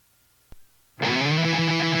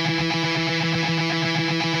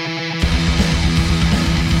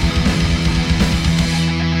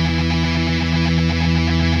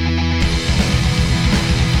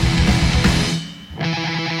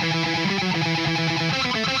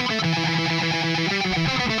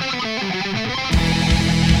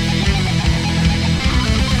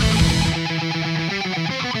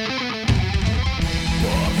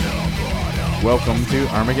welcome to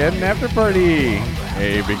Armageddon After Party,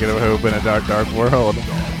 a beacon of hope in a dark, dark world.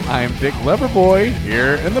 I'm Dick Loverboy,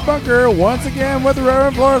 here in the bunker, once again with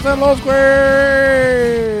Reverend Flores and Los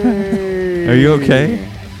Square. Are you okay?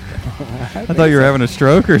 I thought you were having a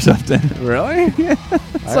stroke or something. Really? Yeah.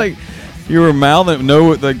 It's like you were mouthing.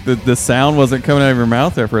 No, like the sound wasn't coming out of your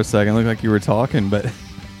mouth there for a second. It looked like you were talking, but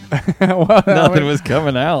Well, nothing was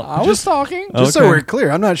coming out. I was talking. Just so Okay. we're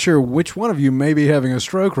clear, I'm not sure which one of you may be having a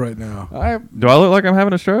stroke right now. Do I look like I'm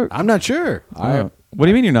having a stroke? I'm not sure. Oh. What do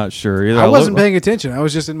you mean you're not sure? Either I look wasn't like- paying attention. I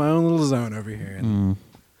was just in my own little zone over here.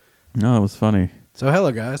 No, it was funny. So,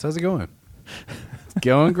 hello, guys. How's it going?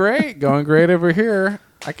 Going great over here.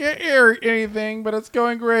 I can't hear anything, but it's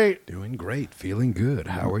going great. Doing great. Feeling good.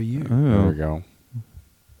 How are you? There we Oh, go.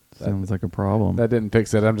 sounds like a problem. That didn't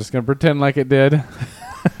fix it. I'm just going to pretend like it did. All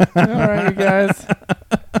right, you guys.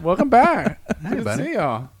 Welcome back. Hey, Good to buddy. see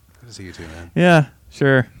y'all. Good to see you too, man. Yeah,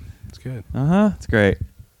 sure. It's good. It's great.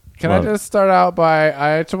 Can Love I it. just start out by,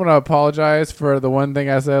 I just want to apologize for the one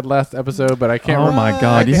thing I said last episode, but I can't Oh remember. my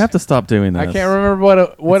God, you have to stop doing this. I can't remember what it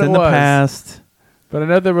It's was. in the past. But I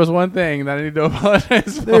know there was one thing that I need to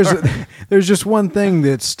apologize for. There's just one thing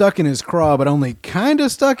that's stuck in his craw, but only kind of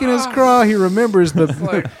stuck in his craw. He remembers the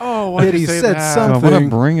like, oh, why that did he you say said that? Do I something. want to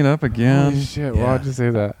bring it up again? Holy shit, Yeah. why'd you say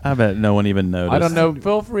that? I bet no one even noticed. I don't know.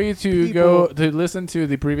 Feel free to go to listen to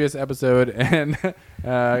the previous episode and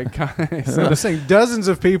I'm saying dozens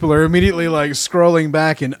of people are immediately like scrolling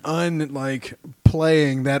back and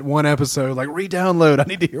playing that one episode. Like, re-download. I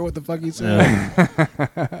need to hear what the fuck he said.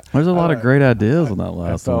 Yeah. There's a lot of great ideas on that I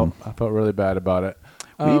last one. felt really bad about it.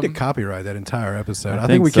 We need to copyright that entire episode. I I think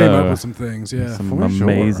think we came so. up with some things. Yeah. Some for sure.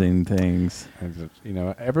 amazing things. And just, you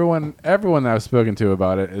know, everyone that I've spoken to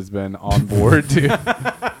about it has been on board too.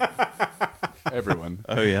 Everyone.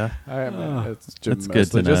 Oh yeah. It's just That's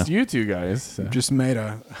good to just know. you two guys. So. Just made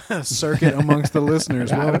a circuit amongst the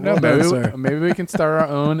listeners. I don't know. Well done, Maybe, sir. maybe we can start our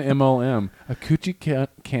own MLM, a coochie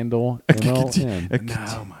candle MLM.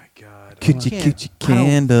 Oh my God. Coochie I coochie don't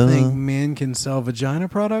candle. think men can sell vagina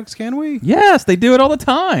products, can we? Yes, they do it all the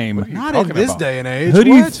time. What are you Not in talking this about? day and age. Who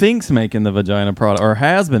do you What? think's making the vagina product or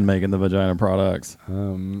has been making the vagina products?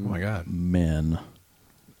 Oh my God. Men.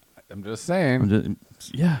 I'm just saying.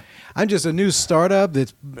 Yeah. I'm just a new startup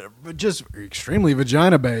that's just extremely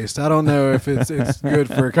vagina based. I don't know if it's good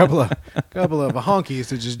for a couple of honkies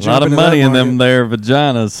to just A jump lot of into money that in them market. there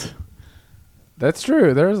vaginas. That's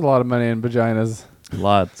true. There's a lot of money in vaginas.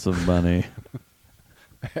 Lots of money.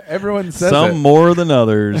 Everyone says Some it. more than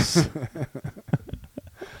others.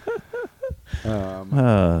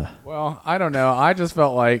 Well, I don't know. I just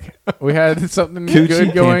felt like we had something Coochie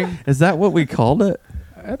good going. Is that what we called it?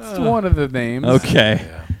 That's one of the names. Okay.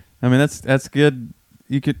 Yeah. I mean that's good.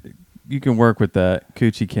 You can work with that.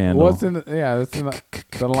 Coochie candle. What's in the, that's in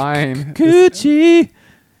the line. Coochie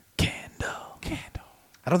candle.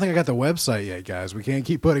 I don't think I got the website yet, guys. We can't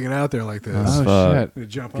keep putting it out there like this. Oh, Fuck. shit.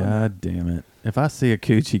 Jump on. God damn it. If I see a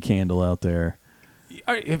coochie candle out there.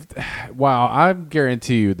 Wow, I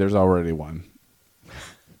guarantee you there's already one.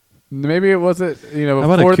 Maybe it wasn't, How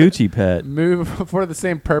about a before coochie pet? move for the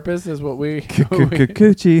same purpose as what we.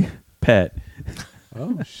 Coochie pet.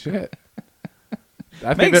 Oh, shit.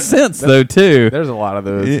 I Makes sense though too. There's a lot of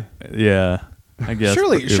those. Yeah. I guess.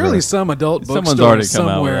 Surely you're right. some adult Someone's bookstore already come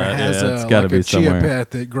out with somewhere that. has Yeah, it's a, gotta like be a chia somewhere.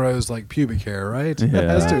 pet that grows like pubic hair, right? Yeah. That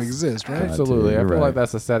has to exist, right? Absolutely. I You're feel right. like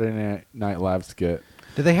that's a Saturday Night Live skit.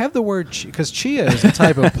 Do they have the word because chia is a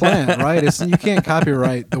type of plant, right? You can't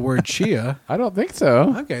copyright the word chia. I don't think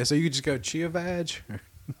so. Okay, so you just go chia vag.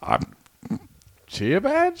 Chia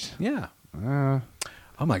badge? Yeah. Uh,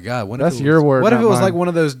 Oh my God! What That's if it your was, word, What if not it was mine. like one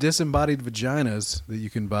of those disembodied vaginas that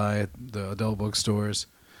you can buy at the adult bookstores,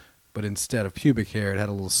 but instead of pubic hair, it had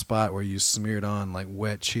a little spot where you smeared on like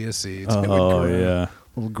wet chia seeds. It would Oh grow, yeah. a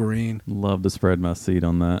little green. Love to spread my seed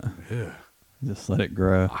on that. Yeah. Just let it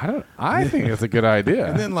grow. I think it's a good idea.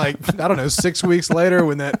 And then like I don't know, 6 weeks later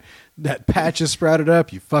when that patch is sprouted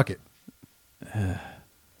up, you fuck it,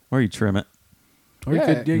 Or you trim it. or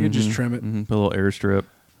Yeah. you could just trim it. Put a little airstrip.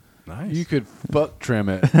 Nice. You could fuck trim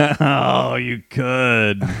it. Oh, you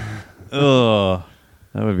could. Oh,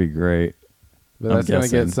 that would be great. But I'm that's going to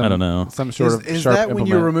guessing. get some, I don't know. some sort of is sharp that when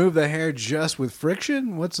you implement. remove the hair just with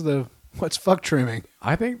friction? What's fuck trimming?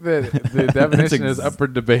 I think that the definition is up for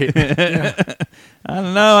debate. I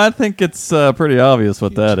don't know. I think it's pretty obvious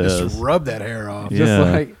what that Just is. rub that hair off. Yeah.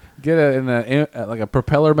 Just like get like a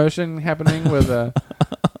propeller motion happening with a.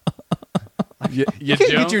 You You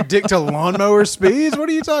can't get your dick to lawnmower speeds. What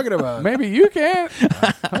are you talking about? Maybe you can.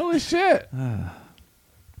 Holy shit!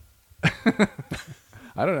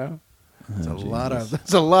 I don't know. That's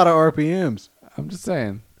a lot of RPMs. I'm just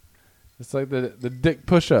saying. It's like the dick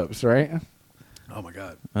push-ups, right? Oh my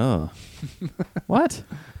god. Oh. What?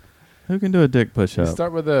 Who can do a dick You push-up?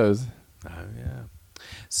 start with those. Oh yeah.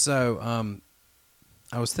 So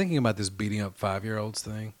I was thinking about this beating up 5-year-olds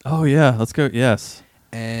thing, Oh, yeah. Let's go. Yes.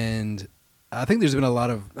 and I think there's been a lot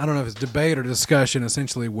of, I don't know if it's debate or discussion,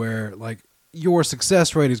 essentially, where like your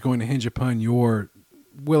success rate is going to hinge upon your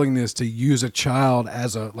willingness to use a child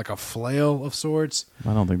as a flail of sorts.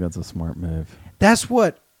 I don't think that's a smart move. That's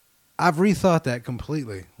what I've rethought that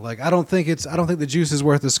completely. Like I don't think the juice is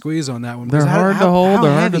worth the squeeze on that one. They're Because hard to hold, how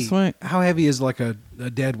they're hard to heavy- swing. How heavy is like a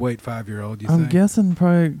dead weight 5-year-old? You I'm think? guessing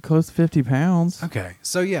probably close to 50 pounds. Okay,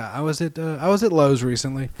 so yeah, I was at Lowe's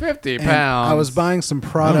recently. 50 And pounds. I was buying some I don't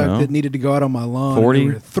product know. that needed to go out on my lawn. 40? and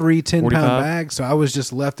there were 3 10-pound 45? bags. So I was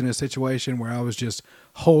just left in a situation where I was just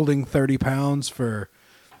holding 30 pounds for,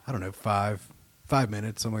 I don't know, 5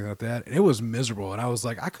 minutes, something like that. And it was miserable. And I was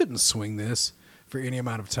like, I couldn't swing this for any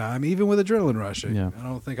amount of time, even with adrenaline rushing. Yeah. I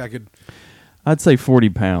don't think I could. I'd say 40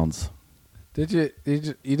 pounds. Did you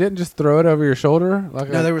didn't just throw it over your shoulder like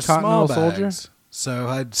No, a they were small Continental bags. soldier? So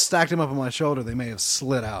I'd stacked them up on my shoulder. They may have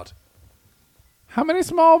slid out. How many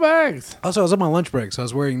small bags? Also, I was on my lunch break, so I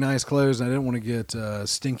was wearing nice clothes, and I didn't want to get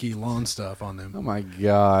stinky lawn stuff on them. Oh my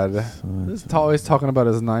god! This is always talking about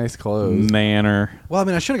his nice clothes. Manner. Well, I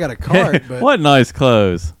mean, I should have got a cart, but What nice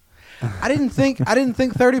clothes. I didn't think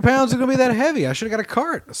 30 pounds was gonna be that heavy. I should have got a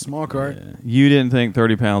cart, a small cart. You didn't think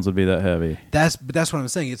 30 pounds would be that heavy. That's what I'm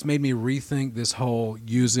saying. It's made me rethink this whole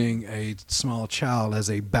using a small child as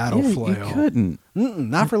a battle Yeah, flail. you couldn't.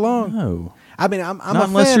 Not for long. No. I mean, I'm Not a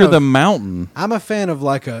unless fan you're of, the mountain. I'm a fan of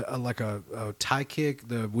like a tie kick,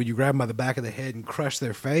 when you grab them by the back of the head and crush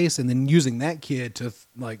their face, and then using that kid to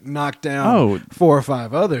like knock down 4 or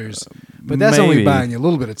 5 others. But that's only maybe. buying you a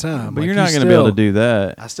little bit of time. But Like, you're you not going to be able to still- do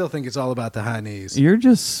that. I still think it's all about the high knees. You're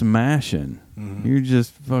just smashing. Mm-hmm. You're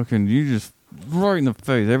just right in the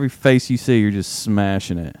face. Every face you see, you're just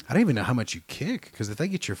smashing it. I don't even know how much you kick, because if they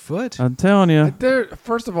get your foot, I'm telling you.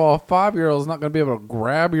 First of all, a 5-year-old is not going to be able to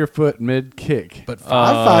grab your foot mid kick. but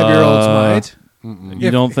 5-year-olds might. You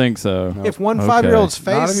if- don't think so? If one Okay. 5-year-old's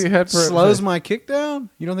Not if face you head for it slows first. my kick down,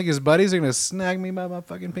 you don't think his buddies are going to snag me by my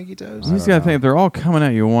fucking pinky toes? You just got to think if they're all coming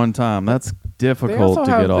at you at one time. That's They difficult also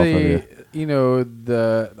to have get off of you.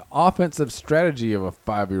 the offensive strategy of a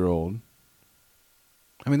 5-year-old.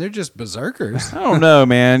 I mean, they're just berserkers. I don't know,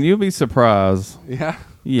 man. You'll be surprised. Yeah.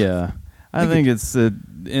 Yeah. I think it's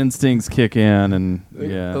instincts kick in and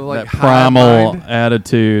yeah, like, that hive primal mind.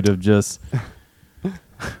 attitude of just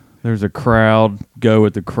there's a crowd, go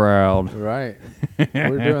with the crowd. Right.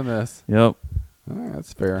 We're doing this. Yep. All right,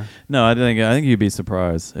 that's fair. No, I think you'd be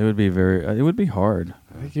surprised. It would be hard.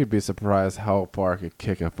 I think you'd be surprised how far I could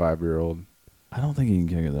kick a 5-year-old. I don't think you can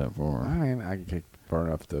kick it that I far. mean, I can kick far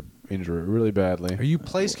enough to injure it really badly. Are you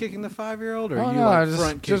place kicking the 5-year-old, or Oh, are you no, like just,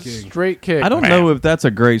 front just kicking? straight kick. I don't know if that's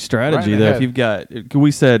a great strategy Right in the though. If head. you've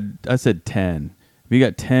got, I said 10. If you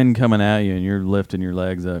got 10 coming at you and you're lifting your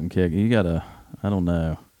legs up and kicking, you gotta. I don't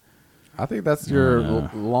know. I think that's your No.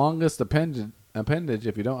 longest appendage.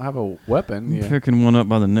 If you don't have a weapon, I'm yeah. picking one up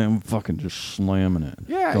by the neck and fucking just slamming it.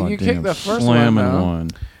 Yeah, you Goddamn, kick the first one, slamming though.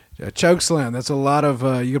 one. A choke slam. That's a lot of.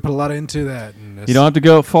 You can put a lot into that. And You don't have to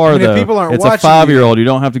go up far I mean, if though. people aren't It's watching a 5-year-old. You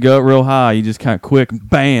don't have to go up real high. You just kind of quick,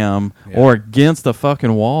 bam, Yeah. or against the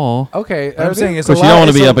fucking wall. Okay, I'm saying Of it's course, a you lot. don't want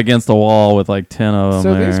to it's be a- up against the wall with like 10 of them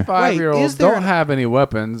so there. these 5-year-olds is there don't an- have any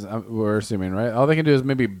weapons. We're assuming, right? All they can do is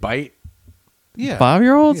maybe bite. Yeah.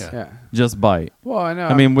 5-year-olds? Yeah. Yeah. Just bite. Well, I know.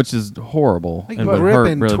 I mean, which is horrible. They and can would rip hurt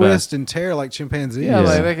and really twist and tear like chimpanzees. yeah, Yeah.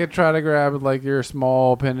 like they could try to grab like your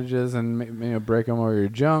small appendages and break them or your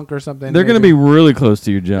junk or something. bad. They're going to maybe. be really close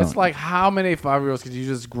to your junk. It's like how many 5-year-olds could you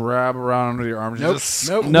just grab around under your arms? Nope. Just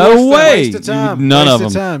Nope. No Waste way. Waste of time. None Waste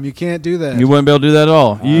of them. time. You can't do that. You wouldn't be able to do that at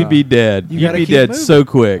all. You'd be dead. you You'd gotta be keep dead moving. so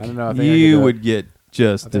quick. I don't know, I think I could You do it. would get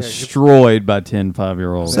just I think I could- destroyed by 10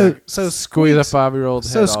 5-year-olds. So squeeze a Squeaks. 5-year-old.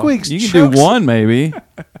 So head off. Squeaks. You can chokes- do one maybe.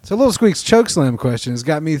 So little Squeak's choke slam question has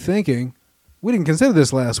got me thinking. We didn't consider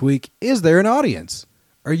this last week. Is there an audience?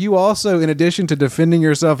 Are you also, in addition to defending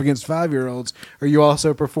yourself against 5-year-olds, are you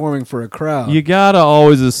also performing for a crowd? You gotta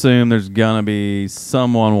always assume there's gonna be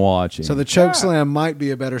someone watching. So the choke slam might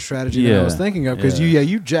be a better strategy than I Yeah. was thinking of, because Yeah.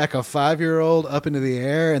 you jack a 5-year-old up into the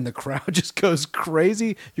air and the crowd just goes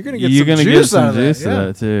crazy. You're gonna get you're some gonna juice get out some of juice that. to Yeah.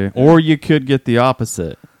 that too, or you could get the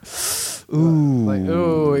opposite. Ooh, Like,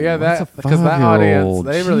 ooh, yeah, what's that a because that audience 5-year-old?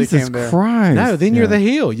 they really Jesus came there. Christ. No, then you're Yeah. the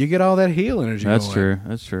heel. You get all that heel energy. That's going. true.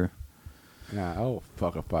 That's true. Yeah, I'll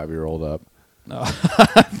fuck a 5-year-old up.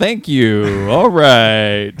 Thank you. All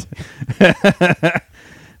right.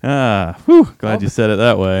 Glad you said it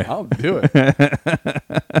that way. I'll do it.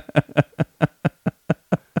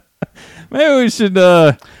 Maybe we should,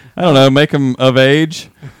 I don't know, make them of age.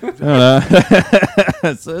 I don't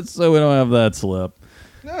know. so we don't have that slip.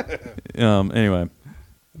 Anyway.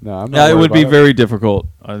 No, I'm not. Yeah, it worried would be about very difficult,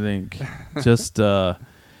 I think. Just, he'd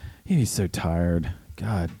be so tired.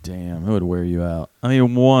 God damn, it would wear you out. I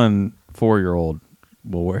mean, 1 4-year-old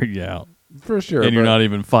will wear you out. for sure. And you're but- not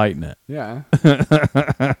even fighting it. Yeah.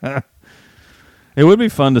 It would be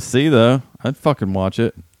fun to see, though. I'd fucking watch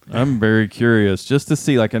it. I'm very curious just to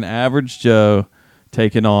see like an average Joe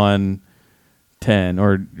taking on 10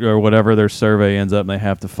 or whatever their survey ends up, and they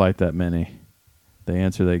have to fight that many. The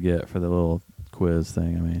answer they get for the little quiz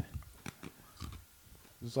thing. I mean,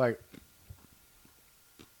 It's like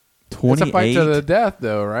 28. it's a fight to the death,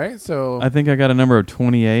 though, right? So I think I got a number of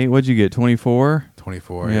 28. What'd you get? 24.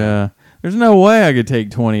 24. Yeah. There's no way I could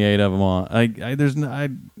take 28 of them on.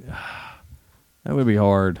 That would be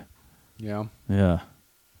hard. yeah. Yeah.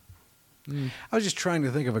 I was just trying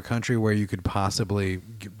to think of a country where you could possibly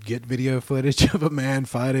get video footage of a man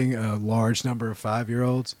fighting a large number of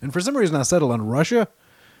 5-year-olds. And for some reason, I settled on Russia.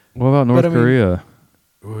 What about North But, I mean- Korea?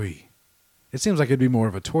 Ooh. It seems like it'd be more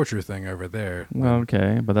of a torture thing over there. Well,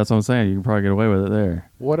 okay, but that's what I'm saying. You can probably get away with it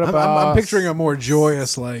there. What I'm, about? I'm picturing a more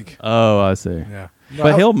joyous, like, Oh, I see. yeah.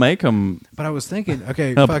 But he'll make them. But I was thinking,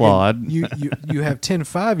 okay, Applaud. fucking, you have 10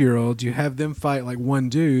 5-year-olds, you have them fight like one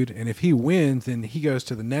dude, and if he wins, then he goes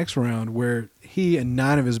to the next round where he and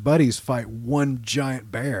 9 of his buddies fight one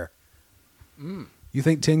giant bear. You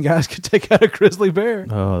think 10 guys could take out a grizzly bear?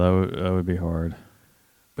 Oh, that would be hard.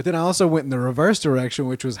 But then I also went in the reverse direction,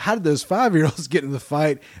 which was how did those 5-year-olds get in the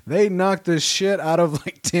fight? They knocked the shit out of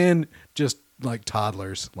like 10 just like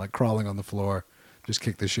toddlers, like crawling on the floor. Just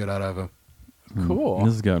kicked the shit out of them. Cool.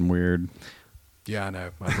 This has gotten weird. Yeah, I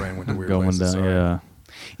know. My brain went to weird Going places. down, Sorry. yeah.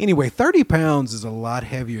 Anyway, 30 pounds is a lot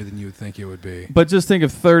heavier than you would think it would be. But just think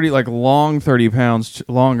of 30, like longer 30 pounds,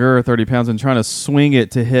 and trying to swing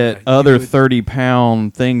it to hit Yeah, you other would-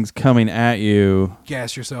 30-pound things coming at you.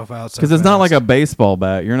 Gas yourself out. Because it's not like a baseball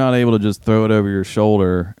bat. You're not able to just throw it over your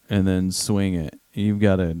shoulder and then swing it. You've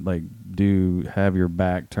got to like have your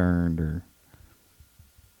back turned or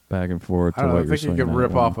back and forth. I to don't know. what I you're think you could swinging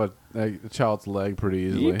rip at. off a child's leg pretty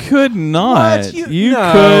easily. You could not. What? You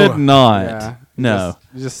No. could not. Yeah. No.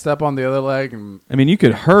 You just step on the other leg and I mean, you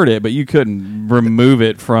could hurt it, but you couldn't remove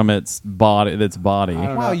it from its body. I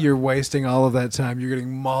don't While know. you're wasting all of that time, you're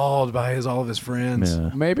getting mauled by all of his friends. Yeah.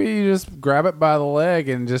 maybe you just grab it by the leg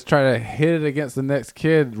and just try to hit it against the next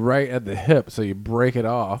kid right at the hip, so you break it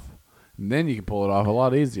off, and then you can pull it off a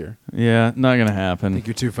lot easier. Yeah, not gonna I happen. think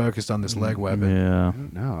you're too focused on this leg weapon. Yeah.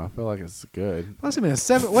 No, I feel like it's good. Plus, I mean, a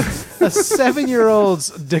 7-year-old's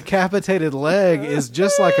decapitated leg is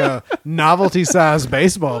just like a novelty-sized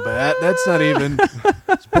baseball bat. That's not even.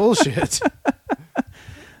 It's bullshit.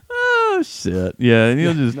 Oh shit. Yeah, and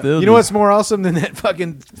you'll just. You know what's more awesome than that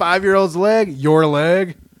fucking 5-year-old's leg? Your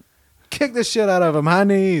leg. Kick the shit out of him. High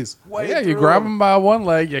knees. Yeah, you grab them by one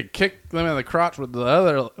leg, you kick them in the crotch with the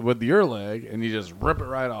other, with your leg, and you just rip it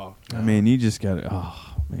right off. I mean, you just got to.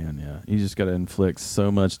 Oh man, yeah. You just got to inflict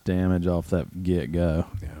so much damage off that get go,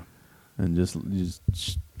 Yeah. and just.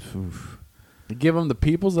 Oof. You give them the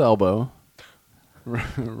people's elbow,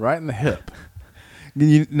 right in the hip.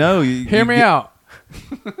 You Hear me out.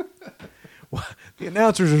 The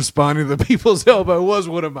announcers responding to the people's elbow was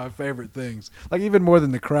one of my favorite things. Like, even more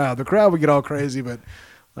than the crowd. The crowd would get all crazy, but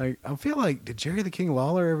like, I feel like, did Jerry the King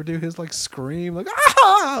Lawler ever do his like scream? Like,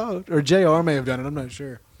 ah! Or JR may have done it. I'm not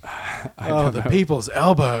sure. The people's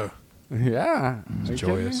elbow. Yeah. It's Are you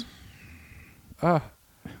joyous. kidding me?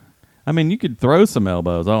 I mean, you could throw some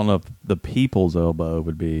elbows. I don't know if the people's elbow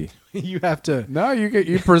would be. You have to. No,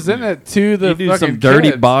 you present it to the You do fucking some dirty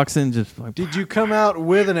kids. boxing, just like. Did you come out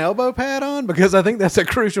with an elbow pad on? Because I think that's a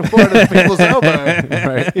crucial part of the people's elbow.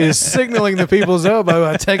 Right. Is signaling the people's elbow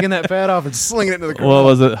by taking that pad off and slinging it into the crowd. What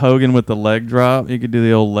was it, Hogan with the leg drop? You could do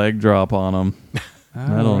the old leg drop on him.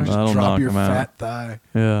 That'll Just knock drop your him out. fat thigh.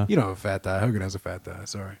 Yeah. You don't have a fat thigh. Hogan has a fat thigh.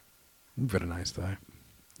 Sorry. You've got a nice thigh.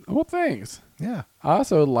 Well, thanks. Yeah. I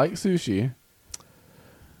also like sushi.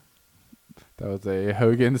 That was a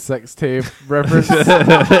Hogan sex tape reference. I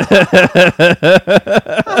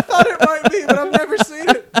thought it might be, but I've never seen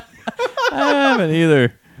it. I haven't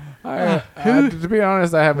either. To be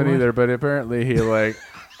honest, I haven't either. But apparently, he like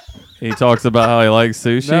He talks about how he likes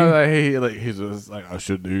sushi. no, he's just like I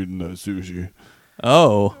shouldn't have eaten that sushi.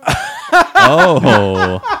 Oh.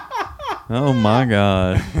 Oh. Oh my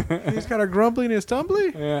God. He's got a grumbly and his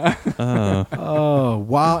tumbly. Yeah, Oh,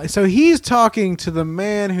 wow. So he's talking to the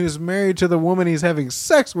man who's married to the woman he's having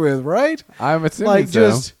sex with, right? I'm assuming Like, so.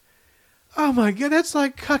 just. oh my God, that's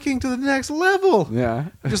like cucking to the next level. Yeah.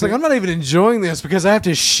 Just like, I'm not even enjoying this because I have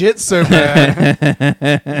to shit so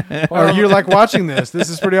bad. Or you're like watching this. This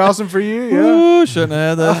is pretty awesome for you. Yeah. Ooh, shouldn't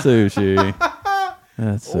have had that sushi.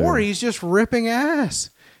 That's Or he's just ripping ass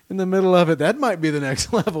in the middle of it. That might be the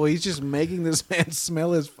next level. He's just making this man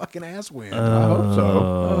smell his fucking ass wind. I hope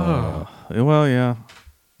so. Well, yeah.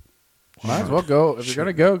 Might as well go. If you're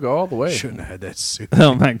going to go all the way. Shouldn't have had that suit.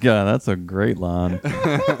 Oh my God, that's a great line.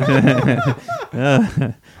 Yeah.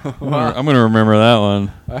 I'm gonna remember that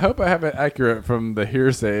one. I hope I have it accurate from the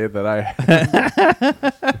hearsay that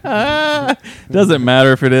I. Doesn't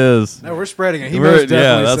matter if it is. No, we're spreading it. He most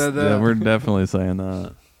definitely said that. Yeah, we're definitely saying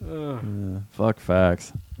that. Yeah, fuck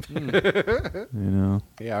facts. You know.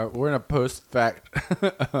 Yeah, we're in a post-fact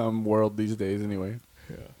world these days, anyway.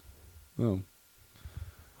 Yeah.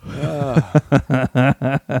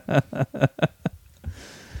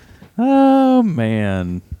 Oh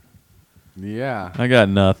man. Yeah. I got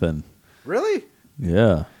nothing. Really?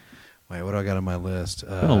 Yeah. Wait, what do I got on my list?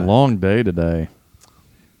 Been a long day today.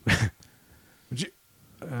 Would you,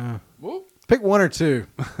 pick one or two.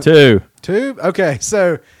 2. Two? Okay,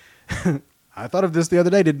 so I thought of this the other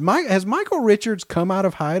day. Has Michael Richards come out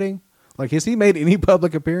of hiding? Like, has he made any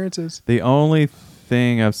public appearances? The only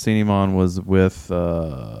thing I've seen him on was with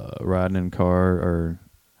riding in car or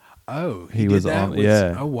Oh, he did was that on. with-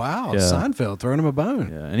 Yeah. Oh, wow. Yeah. Seinfeld throwing him a bone.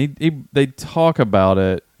 Yeah, and they talk about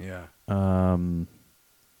it Yeah. a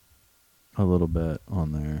little bit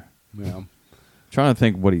on there. Yeah. Trying to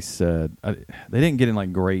think what he said. They didn't get in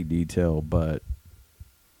like great detail, but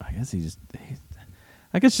I guess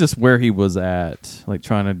I guess just where he was at, like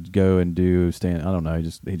trying to go and do stand. I don't know. He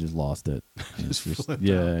just lost it. Just flipped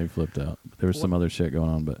out. He flipped out. There was some other shit going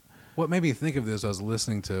on, but What made me think of this, I was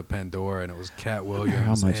listening to Pandora, and it was Cat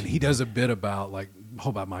Williams, much and he does a bit about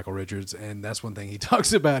Michael Richards, and that's one thing he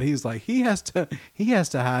talks about. He's like, he has to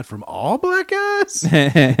hide from all black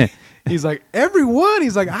guys. He's like, everyone.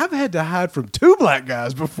 He's like, I've had to hide from 2 black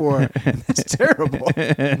guys before. That's terrible.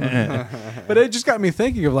 But it just got me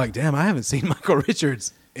thinking of like, damn, I haven't seen Michael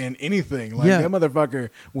Richards in anything. Like Yeah. that motherfucker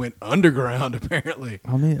went underground apparently.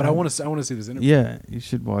 But I want to see this interview. yeah, you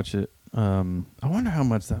should watch it. I wonder how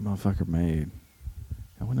much that motherfucker made.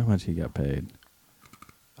 I wonder how much he got paid.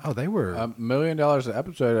 Oh, they were. $1 million an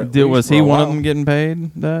episode. Was he one of them getting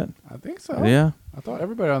paid that? I think so. Yeah. I thought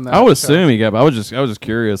everybody on that. I would show- assume he got, but I was just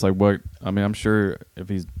curious, like what. I mean, I'm sure if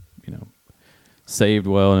he's saved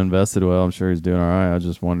well and invested well, I'm sure he's doing all right. I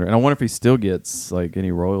just wonder, and I wonder if he still gets like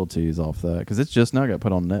any royalties off that because it's just now got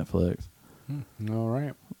put on Netflix. All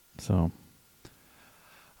right. So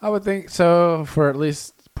I would think so for at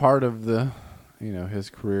least part of the, his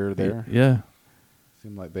career there. yeah.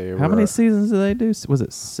 Seemed like they were. How many seasons did they do? Was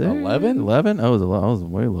it 6? 11? 11? Oh, it was a lot. I was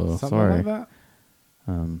way low. Something Sorry. like that.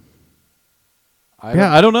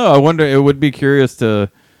 I don't know. I wonder. It would be curious to,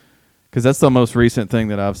 because that's the most recent thing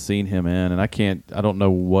that I've seen him in, and I don't know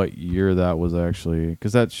what year that was actually,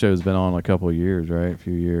 because that show's been on a couple of years, right? A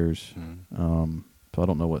few years. So I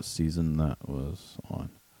don't know what season that was on.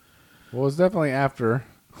 Well, it's definitely after.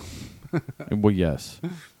 Well, yes.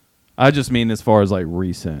 I just mean as far as like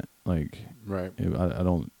recent, like Right. I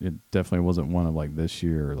don't. It definitely wasn't one of like this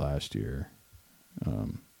year or last year.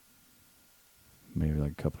 Maybe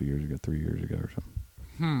like a couple of years ago, 3 years ago or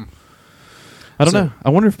something. I don't know. I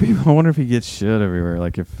wonder if he gets shit everywhere.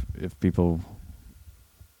 Like if people.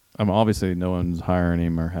 Obviously no one's hiring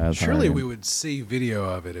him or has. Surely hired we him. would see video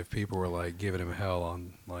of it if people were like giving him hell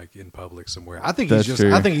on like in public somewhere. I think That's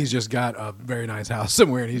true. he's just got a very nice house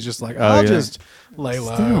somewhere, and he's just like, Oh, I'll yeah. just lay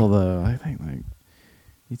low. Still though, I think like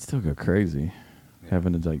he'd still go crazy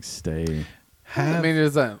having to like stay. I mean,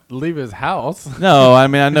 does that leave his house? No, I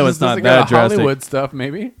mean I know it's Does not it go that to drastic. Hollywood stuff,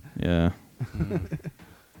 maybe. Yeah.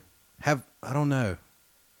 I don't know.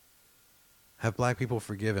 Have black people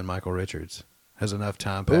forgiven Michael Richards? Has enough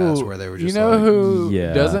time passed Ooh, where they were just who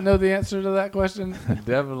Yeah. doesn't know the answer to that question?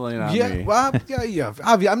 Definitely not yeah, me. well, yeah.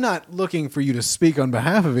 I'm not looking for you to speak on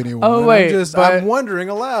behalf of anyone. Oh, wait, I'm but- wondering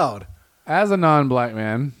aloud. As a non-black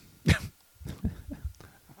man,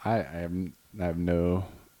 I have no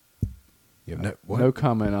You have what? no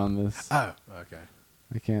comment on this. Oh, okay.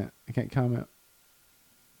 I can't comment.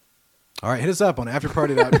 All right, hit us up on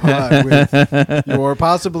afterparty.pod with your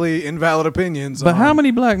possibly invalid opinions. But how on-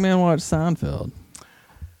 many black men watch Seinfeld?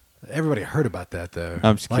 Everybody heard about that though.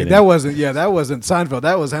 I'm just kidding. That wasn't Seinfeld.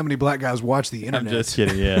 That was how many black guys watch the internet. I'm just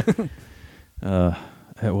kidding. Yeah.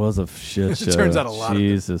 It was a shit show. It turns out a lot of it.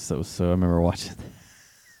 Jesus, that was so. I remember watching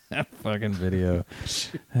that fucking video.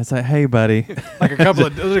 It's like, hey, buddy. Like a couple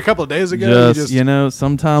of days ago. Just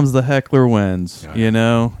sometimes the heckler wins.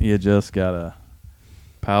 Yeah. You just gotta.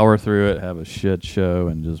 power through it, have a shit show,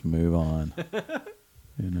 and just move on.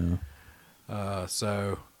 You know.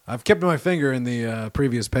 So I've kept my finger in the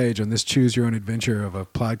previous page on this Choose Your Own Adventure of a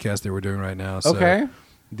podcast that we're doing right now. So Okay.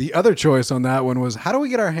 The other choice on that one was, how do we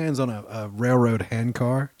get our hands on a railroad hand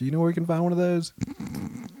car? Do you know where we can find one of those?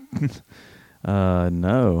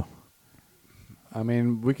 No. I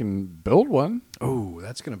mean, we can build one. Oh,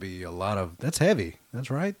 that's going to be that's heavy. That's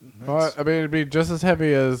right. Well, I mean, it'd be just as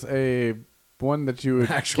heavy as a one that you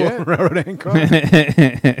would Actual get. railroad hand car.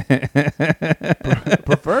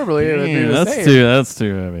 Preferably, it'd be the that's same. that's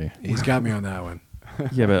too heavy. He's got me on that one.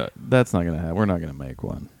 Yeah, but that's not gonna happen. We're not gonna make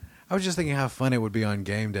one. I was just thinking how fun it would be on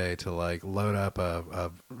game day to like load up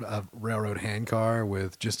a railroad hand car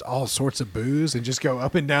with just all sorts of booze and just go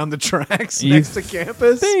up and down the tracks You next to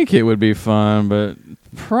campus. I think it would be fun, but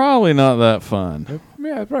probably not that fun.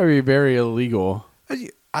 Yeah, it'd probably be very illegal.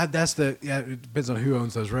 It depends on who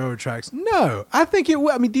owns those railroad tracks. No, I think it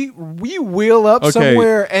will. I mean, you wheel up Okay.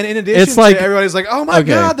 somewhere, and in addition It's like- to everybody's like, oh my okay.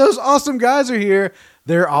 God, those awesome guys are here.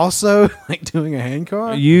 They're also like doing a hand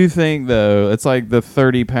car. You think though, it's like the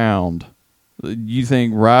 30-pound. You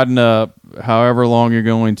think riding up however long you're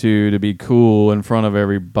going to be cool in front of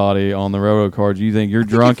everybody on the railroad cars, you think your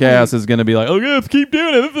drunk ass is going to be like, okay, let's keep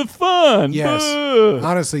doing it. This is fun. Yes. Ugh.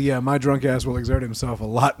 Honestly, yeah, my drunk ass will exert himself a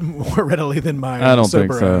lot more readily than my I don't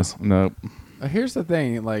think sober so. ass. Nope. Here's the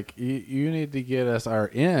thing: like, you need to get us our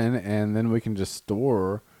in, and then we can just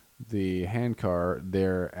store the hand car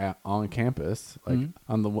there on campus, like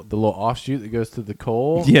on the little offshoot that goes to the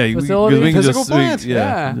coal Yeah, facility. we can Physical just plant.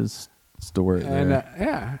 Yeah. just store it and there.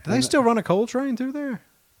 yeah, Do they still run a coal train through there?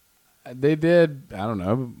 they did. I don't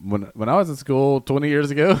know when I was in school 20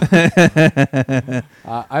 years ago.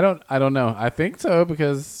 I don't know. I think so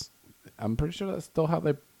because I'm pretty sure that's still how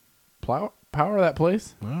they power that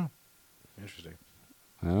place. Oh, interesting.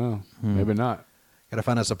 Oh, maybe not. Got to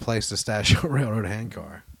find us a place to stash a railroad hand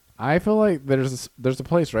car. I feel like there's a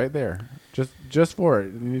place right there just for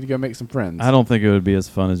it. You need to go make some friends. I don't think it would be as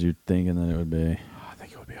fun as you're thinking that it would be. I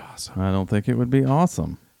think it would be awesome. I don't think it would be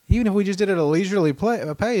awesome. Even if we just did it at a leisurely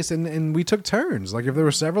pace and we took turns. Like if there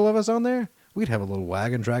were several of us on there, we'd have a little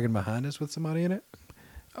wagon dragging behind us with somebody in it.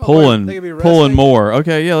 Pulling they could be pulling resting. more.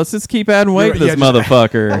 Okay, yeah, let's just keep adding weight to this Yeah, just- a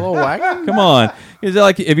motherfucker. little wagon. Come on. Is it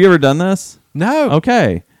like, have you ever done this? No.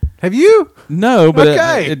 Okay. Have you? No, but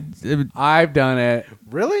Okay. I've done it.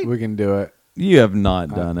 Really? We can do it. you have not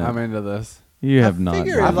done it. I'm into this. You have not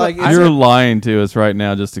figured, done like, it. it's You're a- lying to us right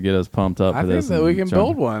now just to get us pumped up I for think this. that we can and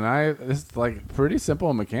build one. It's like pretty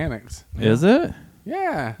simple mechanics. Is it?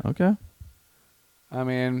 Yeah. Okay. I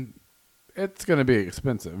mean, it's going to be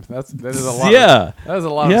expensive. That is a lot. Yeah. That is a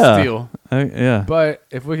lot Yeah. of steel. Yeah. But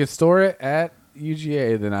if we could store it at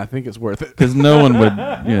UGA, then I think it's worth it. Because no one would,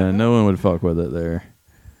 no one would fuck with it there.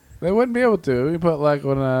 They wouldn't be able to. We put like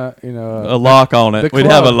on A lock on it. the We'd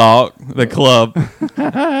have a club. lock. The club.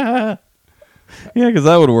 Yeah, because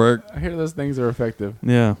that would work. I hear those things are effective.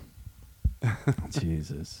 Yeah.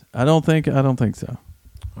 Jesus. I don't think so. I don't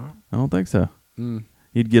think so. Mm.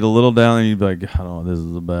 You'd get a little down and you'd be like, I don't know, this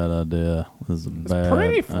is a bad idea. This is a It's bad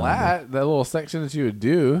pretty idea." flat. That little section that you would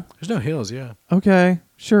do. There's no hills, yeah. Okay.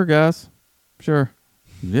 Sure, guys. Sure.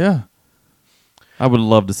 Yeah. I would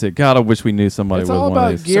love to see it. God, I wish we knew somebody It's with all one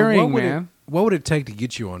about of these. gear. Gearing, what would man. What would it take to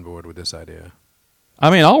get you on board with this idea? I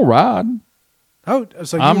mean, I'll ride. Oh,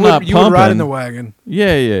 so I'm you would, not you would ride pumping. in the wagon.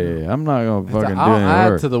 Yeah. I'm not going to fucking do I'll any add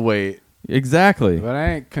work. to the weight, Exactly. but I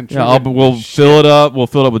ain't Yeah, contributing. we'll fill it up. We'll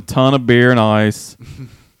fill it up with a ton of beer and ice.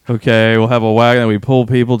 Okay, we'll have a wagon that we pull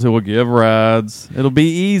people to. We'll give rides. It'll be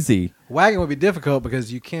easy. Wagon would be difficult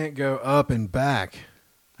because you can't go up and back.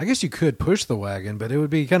 I guess you could push the wagon, but it would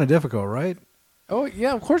be kind of difficult, right? Oh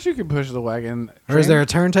yeah, of course you can push the wagon. Or is there a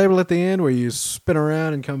turntable at the end where you spin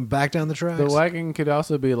around and come back down the tracks? The wagon could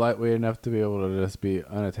also be lightweight enough to be able to just be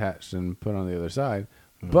unattached and put on the other side,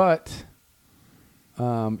 but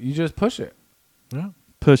you just push it. Yeah.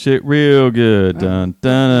 Push it real good. Dun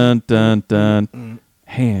dun dun dun dun.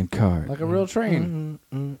 Hand cart. Like a real train.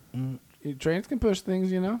 Trains can push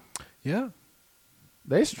things, you know. Yeah.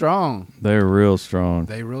 They strong. They're real strong.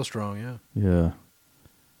 They real strong, yeah. Yeah.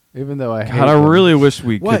 Even though I hate God, I them. really wish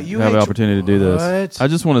we What, could you have hate an opportunity to do this. what? I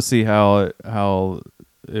just want to see how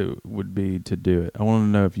it would be to do it. I want to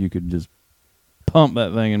know if you could just pump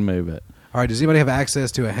that thing and move it. All right, does anybody have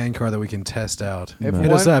access to a hand car that we can test out? If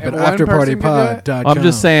Hit us one- up if at one person could do it- afterpartypod.com. I'm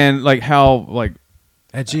just saying, like how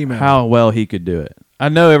At Gmail. how well he could do it. I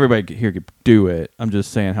know everybody here could do it. I'm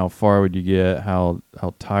just saying, how far would you get? How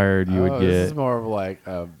tired you would This is get? more of like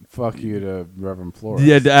fuck you to Reverend Flores.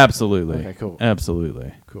 Yeah, absolutely. Okay, cool.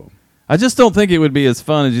 Absolutely. Cool. I just don't think it would be as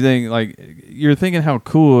fun as you think. Like, you're thinking how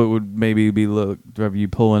cool it would maybe be look of you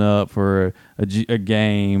pulling up for a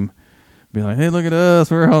game. Be like, hey, look at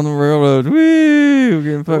us. We're on the railroad. Woo! We're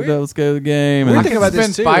getting fucked up. Let's go to the game. Weird And thing about this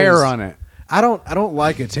Spend too fire is on it. I don't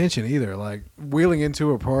like attention either. Like wheeling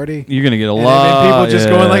into a party you're going to get a and lot. then people just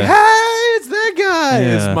yeah. going like, "Hey, it's that guy."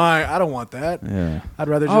 Yeah. It's mine. I don't want that. Yeah. I'd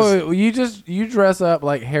rather just. Oh, you dress up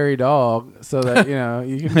like Harry Dog so that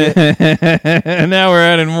you can get, Now we're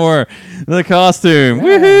adding more. The costume. Yeah.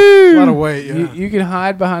 Woohoo! A lot of weight. Yeah. you can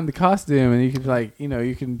hide behind the costume and you can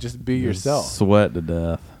you can just be yourself. Sweat to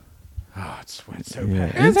death. Oh, it sweats so Yeah.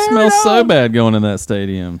 bad. It smells so bad going in that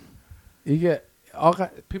stadium. You get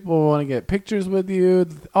people want to get pictures with you.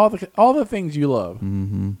 All the things you love.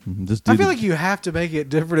 Mm-hmm. Just do I feel the- like you have to make it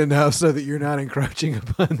different enough so that you're not encroaching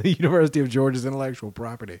upon the University of Georgia's intellectual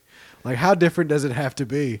property. Like, how different does it have to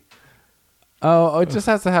be? Oh, it just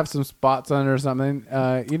has to have some spots on it or something.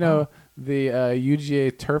 The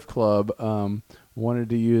UGA Turf Club wanted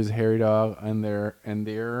to use Harry Dog and their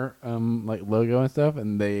like logo and stuff,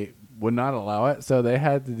 and they would not allow it, so they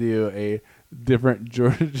had to do a different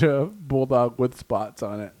Georgia Bulldog with spots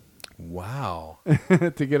on it Wow.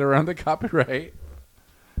 to get around the copyright.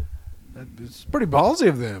 It's pretty ballsy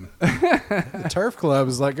of them. The Turf Club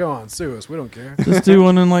is like, go on, sue us. We don't care. just do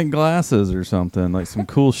one in like glasses or something, like some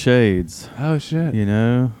cool shades. Oh shit! You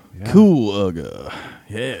know, Yeah. cool Ugga.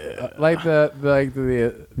 Yeah. Like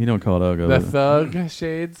the You don't call it Ugga. but thug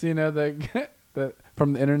shades, the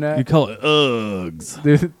from the internet. You call it Uggs.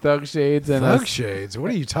 The thug shades and Thug shades.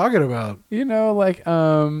 What are you talking about?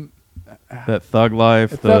 That Thug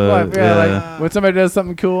Life. Thug life, like when somebody does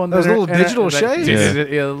something cool and Those little digital shades? Yeah.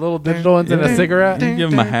 yeah, the little digital ones in a cigarette. You can give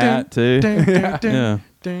them a hat too. Yeah. Yeah.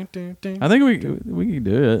 I think we can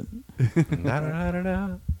do it.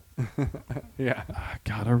 Yeah,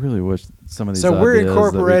 God, I really wish some of these. So we're ideas that we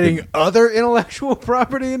incorporating could- other intellectual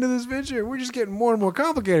property into this venture. We're just getting more and more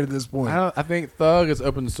complicated at this point. I think Thug is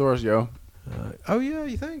open source, yo. Oh yeah,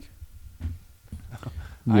 you think?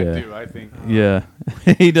 Yeah. I think. Yeah,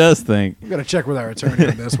 he does think. We got to check with our attorney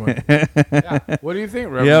on this one. Yeah. What do you think,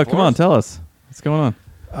 Reverend Yeah, come on, Flores? tell us what's going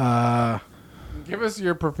on. Give us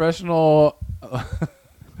your professional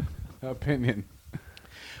opinion.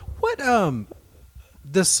 What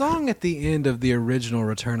the song at the end of the original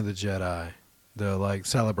Return of the Jedi, the like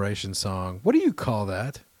celebration song. What do you call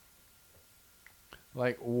that?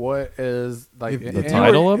 Like, what is like If- The if you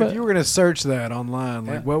title were- of it? If you were going to search that online,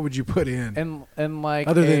 like Yeah. what would you put in? and like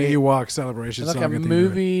Other than a, Ewok celebration like song a at the end of it?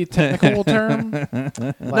 movie technical term.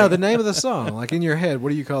 No, the name of the song. Like in your head, what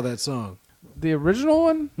do you call that song? The original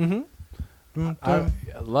one. Mm-hmm.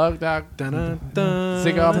 Lug dog. Dun-dun-dun.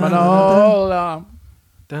 Zig off Manola.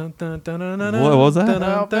 Dun, dun, dun, dun, dun, What was that? dun,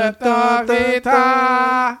 dun, dun, dun, dun,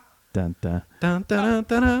 dun. Dun, dun. Dun, dun,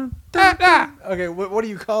 dun, dun, dun. Okay, what do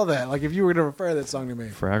you call that? Like if you were to refer that song to me.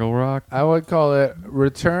 Fraggle Rock. I would call it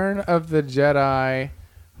Return of the Jedi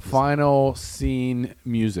final scene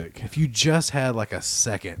music. If you just had like a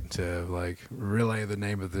second to like relay the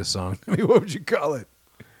name of this song, I mean, what would you call it?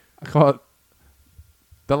 I call it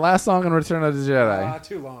the last song in Return of the Jedi.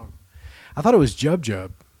 Too long. I thought it was Jub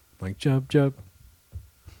Jub, like Jub Jub.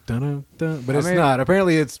 Dun, dun, but I it's mean- not.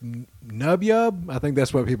 Apparently, it's Nub Yub. I think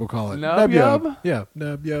that's what people call it. Nub Yub? Yeah,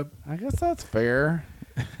 Nub Yub. I guess that's fair.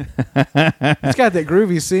 It's got that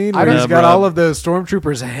groovy scene I where he's don't- got Nub all Rub. of the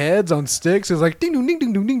stormtroopers' heads on sticks. It's like ding dong ding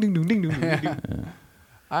ding dong ding ding dong ding dong ding dong.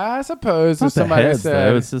 I suppose It's not if the somebody heads, said,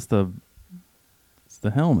 though. It's just the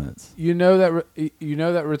helmets. you know that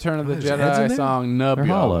Return of the There's heads in Jedi there? song Nub They're Yub.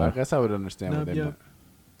 hollow. I guess I would understand what Nub they Yub. meant.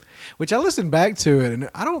 Which I listened back to it, and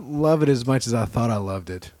I don't love it as much as I thought I loved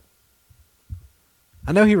it.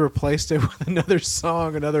 I know he replaced it with another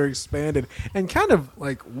song, another expanded and kind of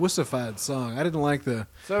like wussified song. I didn't like the.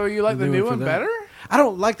 So you like the new for one that. better? I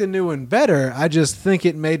don't like the new one better. I just think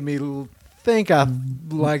it made me think I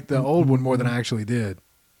liked the old one more than I actually did.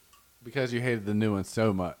 Because you hated the new one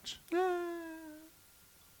so much.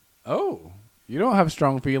 Oh, you don't have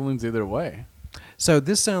strong feelings either way. So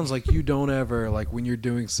this sounds like you don't ever, like when you're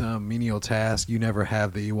doing some menial task, you never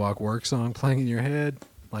have the Ewok work song playing in your head.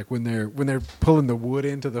 Like when they're pulling the wood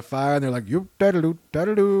into the fire and they're like you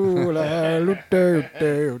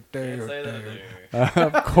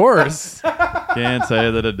Of course. Can't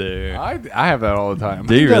say that I do. I have that all the time.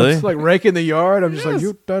 Do you really? It's like raking the yard. I'm just like Yes.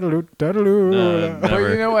 you No, But never.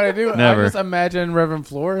 you know what I do? Never. I just imagine Reverend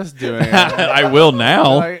Flores doing it. I will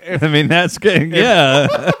now. Like, if- I mean, that's good.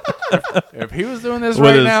 Yeah. If he was doing this With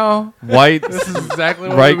right his now, White, this is exactly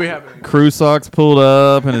what right would be happening. crew socks pulled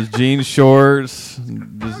up and his jean shorts,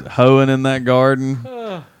 just hoeing in that garden.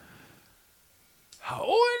 Oh,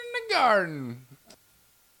 in the garden.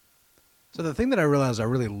 So the thing that I realized I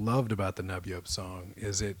really loved about the Nub Yup song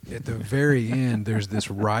is it at the very end there's this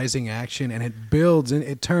rising action and it builds and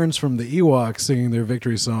it turns from the Ewoks singing their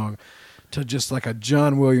victory song to just like a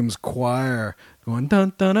John Williams choir going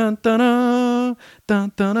dun dun dun dun dun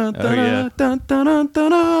dun dun dun dun yeah. dun dun dun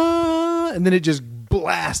dun, and then it just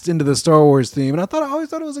blasts into the Star Wars theme. And I always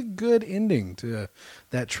thought it was a good ending to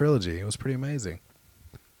that trilogy. It was pretty amazing.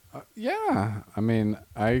 Yeah, I mean,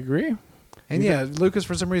 I agree. And yeah, Lucas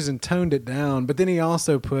for some reason toned it down, but then he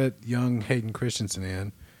also put young Hayden Christensen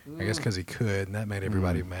in, I guess because he could, and that made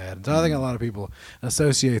everybody mad. And so I think a lot of people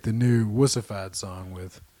associate the new Wussified song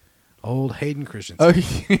with old Hayden Christensen. Oh,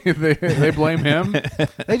 they blame him.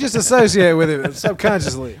 They just associate with it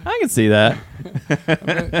subconsciously. I can see that.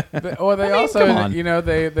 They also, come on. you know,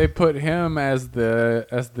 they put him as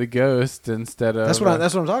the ghost instead of. That's what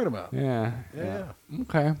I'm talking about. Yeah. Yeah.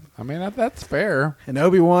 Okay. I mean, that's fair. And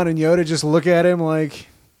Obi-Wan and Yoda just look at him like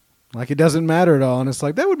it doesn't matter at all. And it's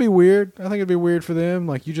like, that would be weird. I think it'd be weird for them.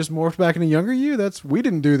 Like, you just morphed back into younger you? We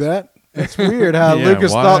didn't do that. That's weird how Yeah,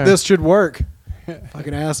 Lucas why? thought this should work.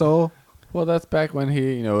 Fucking asshole. Well, that's back when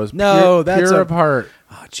he, you know, was No, that's pure a- of heart.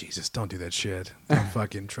 Oh, Jesus, don't do that shit. Don't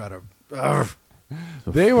fucking try to... Ugh.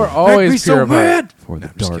 They were Make me always pure so of heart. mad. For the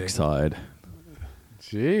I'm just dark kidding. side.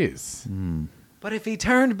 Jeez. But if he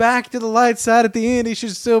turned back to the light side at the end, he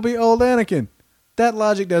should still be old Anakin. That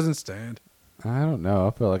logic doesn't stand. I don't know.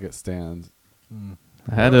 I feel like it stands.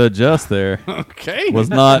 I had to adjust there. Okay. Was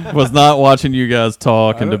not watching you guys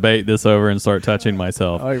talk and debate this over and start touching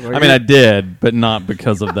myself. Like, well, I mean, I did, but not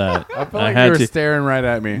because of that. I feel like you were staring right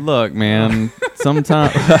at me. Look, man.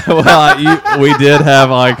 Sometimes, we did have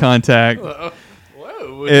eye contact. Whoa.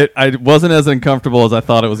 I wasn't as uncomfortable as I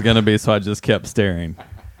thought it was going to be, so I just kept staring.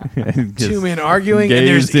 Just Two men arguing, and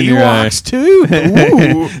there's gazed in your eye. Ewoks too.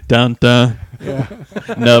 Ooh. Dun dun.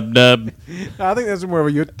 Nub nub. I think that's more of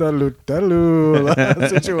a yutalu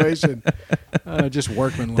situation. Just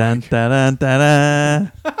workman Dun like. dun dun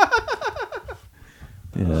dun.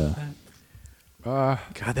 Yeah. God,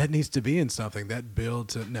 that needs to be in something. That build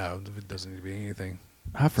to it doesn't need to be anything.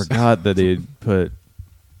 I forgot that he'd put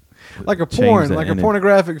Like a change porn, that like a in it.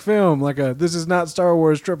 pornographic film, like a This Is Not Star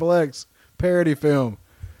Wars XXX parody film.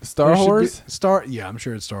 Star There should Wars? be- Yeah, I'm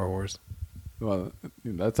sure it's Star Wars. Well,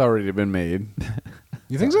 that's already been made.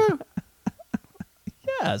 You think so?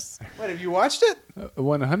 yes. Wait, have you watched it?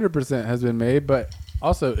 100% has been made, but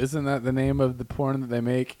also, isn't that the name of the porn that they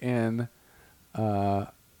make in...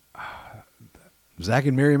 Zach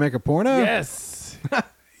and Miri make a porno? Yes.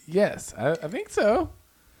 Yes, I think so.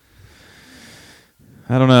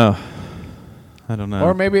 I don't know.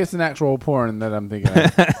 Or maybe it's an actual porn that I'm thinking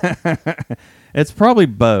of. It's probably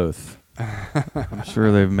both. I'm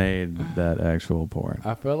sure they've made that actual porn.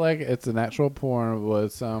 I feel like it's an actual porn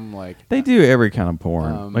with some, like... They do every kind of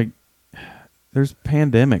porn. Like, there's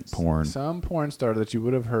pandemic porn. Some porn star that you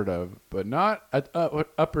would have heard of, but not an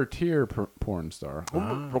upper tier porn star. You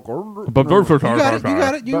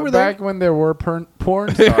got it. You But were there. back when there were porn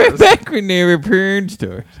stars Back when they were porn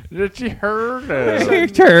stars. that you heard I of.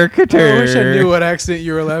 wish I knew what accent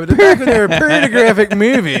you were laughing at. Back when there were pornographic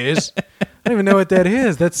movies. I don't even know what that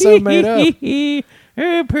is. That's so made up.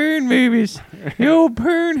 Porn movies. The old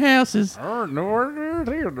porn houses.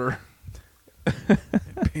 Theater.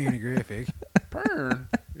 Pornographic. Porn.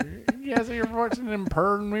 You guys are watching them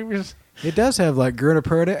porn movies? It does have like Gurna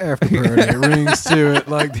Purda after Purda rings to it.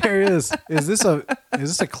 Like there is. Is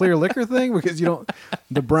this a clear liquor thing? Because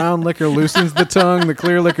the brown liquor loosens the tongue, the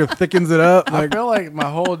clear liquor thickens it up. I Like feel like my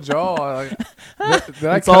whole jaw.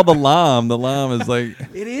 It's all the lime. The lime is like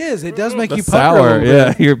it is. It does make the you pucker a sour. little Yeah,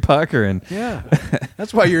 bit. you're puckering. Yeah.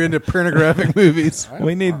 That's why you're into pornographic movies.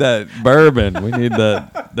 We need that bourbon. We need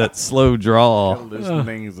that slow draw. loosen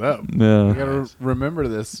things up. Yeah. You gotta remember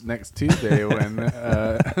this next Tuesday when we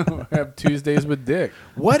have Tuesdays with Dick.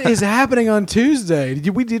 What is happening on Tuesday?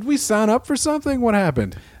 Did we sign up for something? What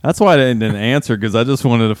happened? That's why I didn't answer, because I just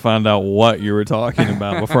wanted to find out what you were talking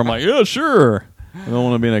about before I'm like, yeah, sure. I don't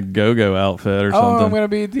want to be in a go-go outfit or Oh, something. I'm gonna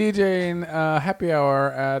be DJing happy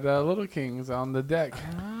hour at Little Kings on the deck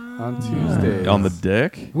on Tuesday. On the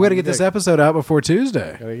dick? We got to get this episode out before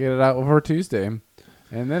Tuesday. Gotta get it out before Tuesday, and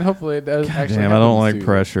then hopefully it does. Actually, Damn, I don't like happens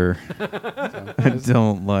pressure. Tuesday. I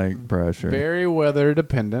don't like pressure. Very weather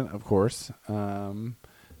dependent, of course. So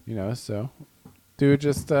do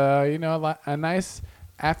just a nice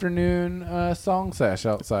afternoon song sesh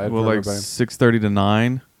outside Well, for like everybody. 6:30 to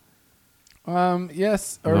 9.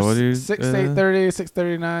 Yes, or What do you- 6 to 8:30,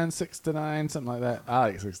 6:39, 6 to 9, something like that. I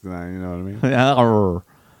like 6 to 9. You know what I mean? Arr.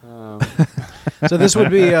 So this would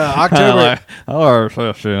be October. Arr,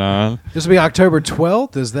 69. This would be October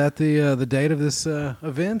 12th. Is that the date of this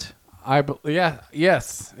event?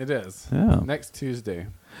 Yes, it is. Yeah. Next Tuesday.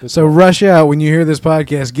 So rush out when you hear this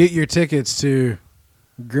podcast. Get your tickets to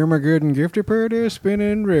Grimmergood and Gifterperder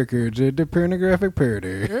spinning records at the pornographic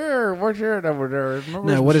perder. Here, what's your over there?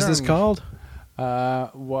 Now, what is this called?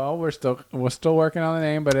 Well, we're still working on the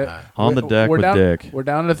name, but On the deck we're with down, Dick. We're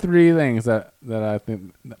down to 3 things that I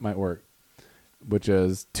think that might work, which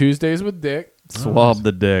is Tuesdays with Dick. Swab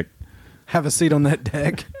the dick. Have a seat on that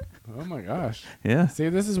deck. Oh my gosh! Yeah. See,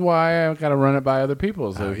 this is why I got to run it by other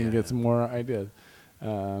people so Oh, we can yeah. get some more ideas.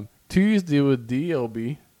 Tuesday with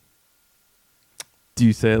DLB. Do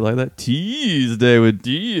you say it like that? Tuesday with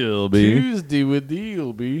DLB. Tuesday with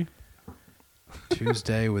DLB.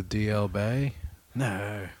 Tuesday with DL Bay.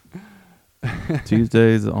 No,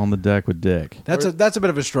 Tuesdays on the deck with Dick. that's a bit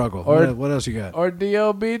of a struggle. Or- What else you got? Or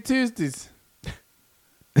DLB Tuesdays.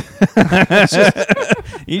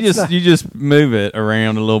 You just move it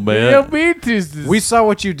around a little bit. DLB Tuesdays. We saw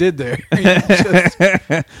what you did there. You just-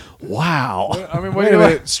 Wow. I mean, what wait do a you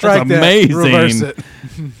minute. Strike that. amazing. Reverse it.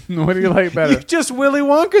 like? What do you like better? You just Willy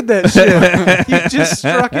Wonka that shit. You just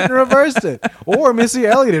struck it and reversed it, or Missy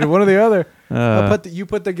Elliott did one or the other. You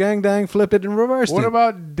put the gang dang, flipped it and reversed What it.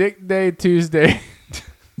 about Dick Day Tuesday?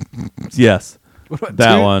 Yes. What about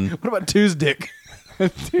that one? What about Tuesday?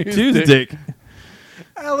 Tuesday.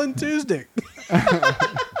 Alan Tuesday.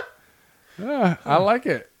 I like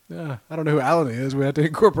it. I don't know who Alan is. We have to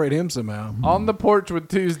incorporate him somehow. On the porch with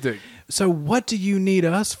Tuesday. So, what do you need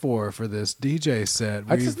us for this DJ set?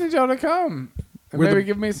 I just need y'all to come. And We're maybe the-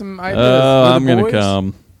 give me some ideas. Oh, We're the I'm going to boys.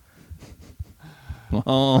 come.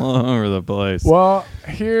 All over the place. Well,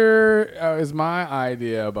 here is my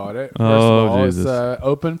idea about it. First Oh, of all, Jesus. it's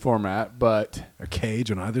open format, but a cage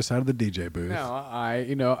on either side of the DJ booth.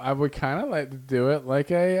 no, I would kind of like to do it like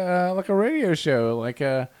a radio show,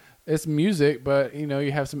 it's music, but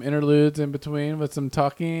you have some interludes in between with some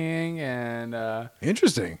talking and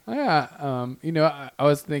Interesting. yeah, I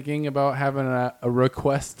was thinking about having a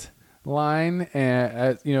request line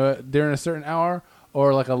and during a certain hour.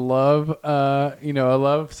 Or like a love, a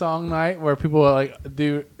love song night where people like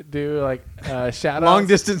do like shout Long outs.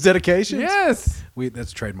 distance dedications. Yes.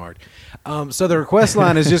 That's trademarked. So the request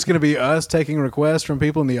line is just going to be us taking requests from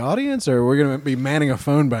people in the audience, or we're going to be manning a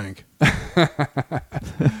phone bank.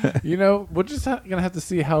 We're just gonna have to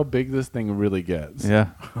see how big this thing really gets.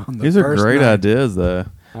 Yeah. On the These are first great night. ideas, though.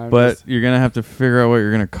 But you're going to have to figure out what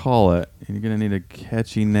you're going to call it. You're going to need a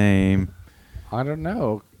catchy name. I don't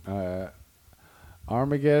know.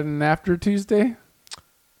 Armageddon after Tuesday.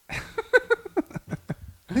 I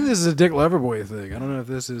think this is a Dick Loverboy thing. I don't know if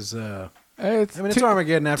this is. It's it's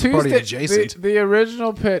Armageddon after party adjacent. The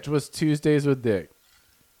original pitch was Tuesdays with Dick.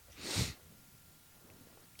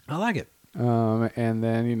 I like it. And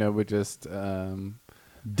then we just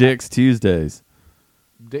Dick's Tuesdays.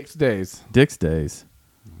 Dick's Days. Dick's Days.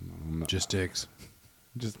 Just dicks.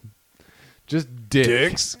 Just Dick.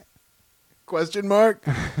 Dicks? Question mark.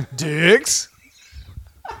 Dicks?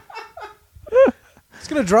 It's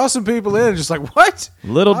going to draw some people in. Just like, what?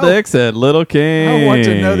 Little Oh. Dick said Little King. I want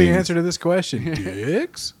to know the answer to this question.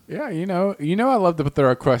 Dicks? Yeah, I love to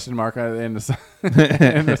throw a question mark at the end of,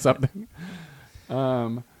 end of something.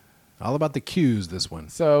 All about the cues, this one.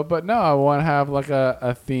 So, but no, I want to have like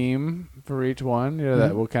a theme for each one,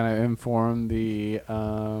 that will kind of inform the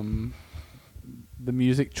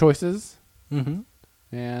music choices, Mm-hmm.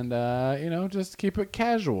 and just keep it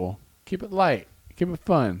casual, keep it light, keep it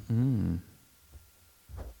fun.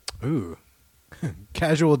 Ooh.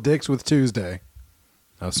 Casual dicks with Tuesday.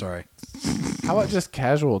 Oh, sorry. How about just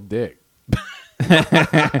casual dick?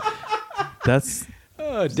 That's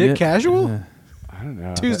Dick Yeah. Casual? I don't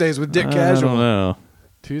know. Tuesdays with Dick I Casual. don't know.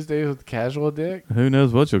 Tuesdays with casual dick. Who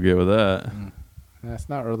knows what you'll get with that? That's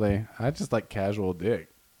not really. I just like casual dick,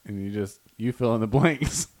 and you fill in the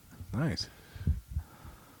blanks. Nice.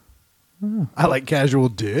 I like casual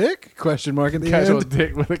dick? Question mark at the Casual end.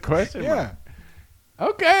 dick with a question mark. Yeah.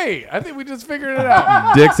 Okay, I think we just figured it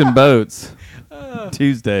out. Dicks and boats.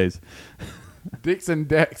 Tuesdays. Dicks and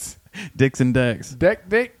decks. Dicks and decks. Deck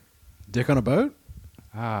dick. Dick on a boat?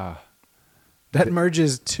 Ah. That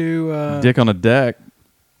merges two Dick on a deck.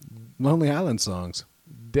 Lonely Island songs.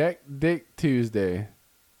 Deck Dick Tuesday.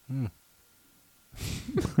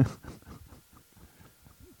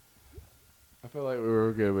 I feel like we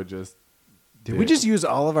were good with just. Did we just use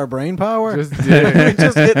all of our brain power? Just we dick.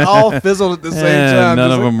 just it all fizzled at the same time. None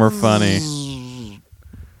just of like them were funny.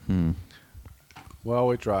 Well,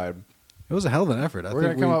 we tried. It was a hell of an effort. We're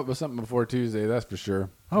gonna come up with something before Tuesday, that's for sure.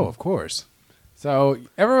 Oh, of course. So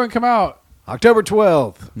everyone, come out October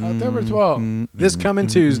 12th. October 12th. This coming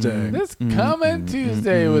Tuesday. This coming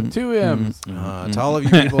Tuesday with 2 M's. To all of you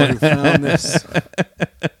people who found this.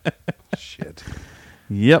 Shit.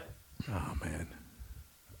 Yep. Oh,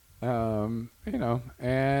 man.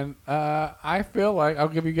 And I feel like I'll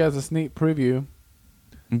give you guys a sneak preview.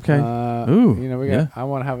 Okay. We got. yeah. I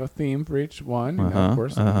want to have a theme for each one. Uh-huh, Of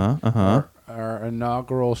course. Our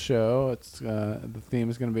inaugural show. It's the theme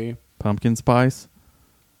is going to be Pumpkin spice.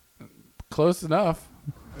 close enough.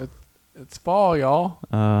 It's fall, y'all.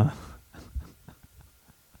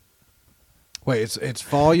 Wait, it's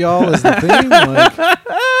fall, y'all, is the theme? Like,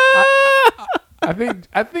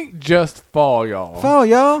 I think just fall, y'all. fall,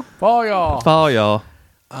 y'all? Fall, y'all. Fall, y'all.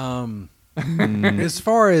 As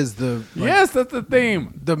far as the Yes, that's the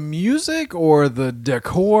theme. the music or the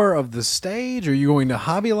decor of the stage, are you going to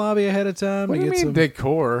Hobby Lobby ahead of time? What to do you get mean some,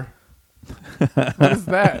 decor? What is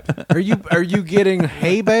that? Are you getting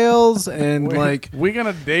hay bales and like? we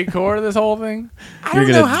gonna decor this whole thing? I You're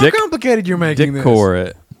don't gonna know how complicated you're making Decor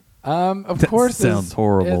it. Of That course, sounds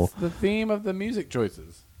horrible. It's the theme of the music choices.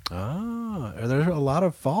 this. Ah, are there a lot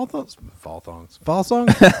of fall songs? Fall songs?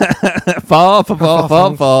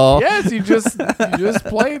 Fall. Yes, you just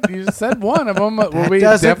played. You just said one of them. That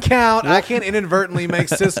doesn't count. I can't inadvertently make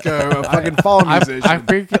Cisco a fucking fall musician.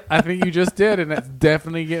 I think you just did, and that's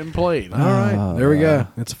definitely getting played. All right, there we go.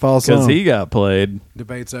 It's a fall Because song. he got played.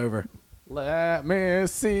 Debate's over. Let me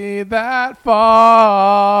see that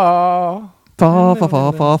fall.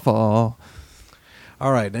 Fall.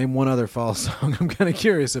 All right, name one other fall song. I'm kind of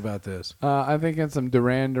curious about this. I'm thinking some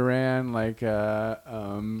Duran Duran, like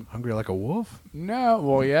Hungry Like a Wolf? no,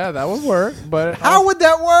 well, yeah, that would work, but How would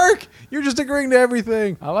that work? You're just agreeing to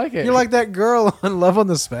everything. I like it. You're like that girl on Love on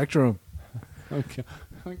the Spectrum. okay.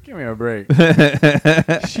 Give me a break.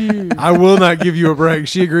 I will not give you a break.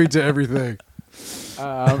 She agreed to everything.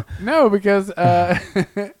 No, because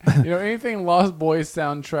anything Lost Boys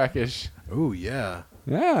soundtrack-ish. Oh, yeah.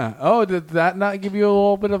 Yeah. Oh, did that not give you a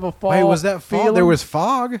little bit of a fall? Wait, was that fog? feeling? There was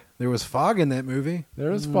fog. There was fog in that movie.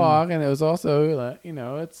 There was fog, and it was also,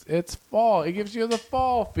 it's fall. It gives you the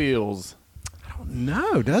fall feels.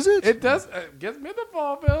 No, does it? It does. Gives me the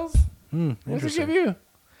fall feels. What does it Interesting. give you?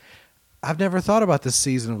 I've never thought about this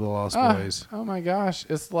season of The Lost Boys. Oh my gosh,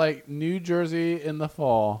 it's like New Jersey in the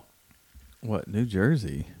fall. What, New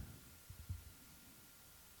Jersey?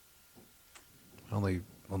 Only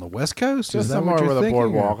on the West Coast? Just Is that somewhere what you're with a thinking,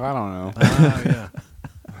 boardwalk. or- I don't know. Ah,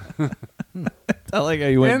 yeah. I like how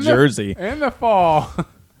you went In the- Jersey. In the fall.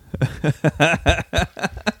 That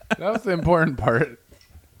was the important part.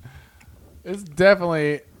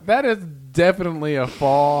 That is definitely a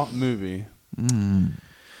fall movie.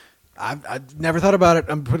 I've never thought about it.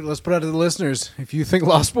 Let's put it out to the listeners. If you think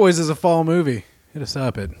Lost Boys is a fall movie, hit us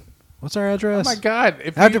up at, what's our Oh address? my God.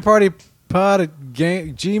 If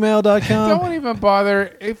Afterpartypod@gmail.com. don't even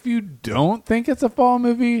bother. If you don't think it's a fall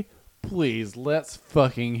movie, please, let's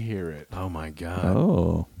fucking hear it. Oh my God.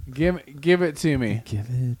 Oh. Give it to me. Give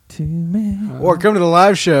it to me. Or come to the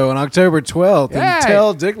live show on October 12th Yeah. and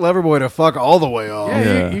tell Dick Loverboy to fuck all the way off. Yeah,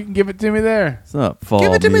 Yeah. You can give it to me there. It's not fall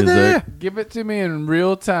Give it to me music. there. Give it to me in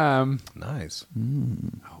real time. Nice.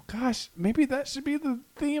 Oh gosh, maybe that should be the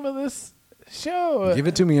theme of this show. Give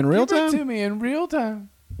it to me in real Give it time? to me in real time.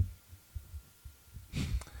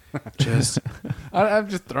 Just I'm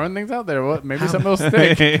just throwing things out there. What? Maybe something will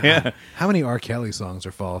stick. Yeah. how many R. Kelly songs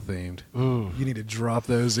are fall themed? You need to drop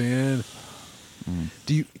those in.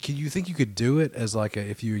 Can you think you could do it as like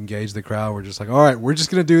if you engage the crowd, we're just like, all right, we're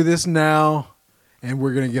just gonna do this now, and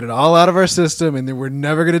we're gonna get it all out of our system, and then we're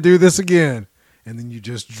never gonna do this again. And then you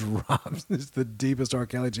just drop this the deepest R.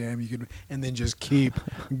 Kelly jam you can, and then just keep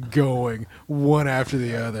going one after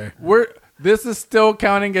the other. This is still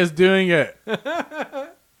counting as doing it.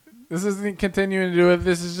 This isn't continuing to do it.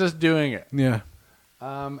 This is just doing it. Yeah,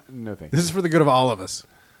 No thanks. this is for the good of all of us.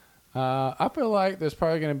 I feel like there's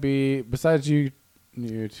probably going to be, besides you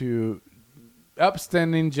two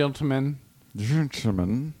upstanding gentlemen.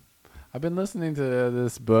 Gentlemen. I've been listening to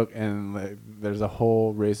this book, and like, there's a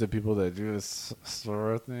whole race of people that do this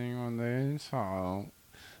sort of thing when they talk.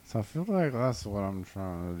 So I feel like that's what I'm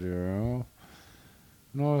trying to do.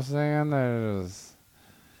 You know what I'm saying?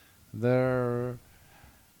 They're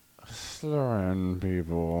slurring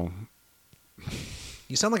people.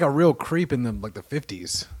 You sound like a real creep in the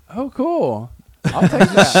 50s. Oh, cool. I'll take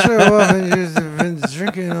that. Show up and you've been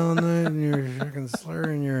drinking all night and you're fucking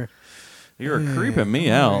slurring your... You were creeping me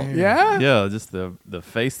out. Yeah? Yeah, just the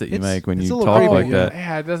face that you It's- make when it's you a little talk creepy, like yeah. that.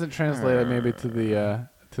 Yeah, it doesn't translate maybe to the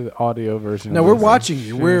audio version. No, of we're this. watching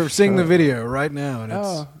you. We're seeing the video right now, and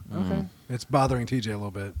Oh, okay. It's bothering TJ a little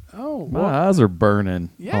bit. Oh, My well, eyes are burning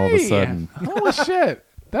all of a yay. sudden. Holy shit!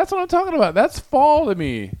 That's what I'm talking about. That's fall to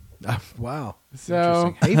me. Wow.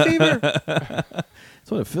 So Interesting. Hay fever?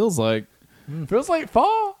 That's what it feels like. feels like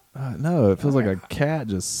fall. No, it feels like a cat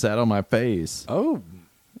just sat on my face. Oh,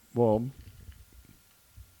 well,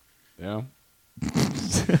 yeah.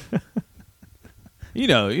 You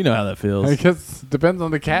know how that I feels. guess depends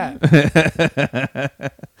on the cat.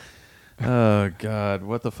 Oh God,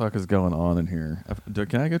 what the fuck is going on in here?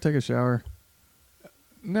 Can I go take a shower?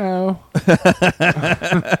 No.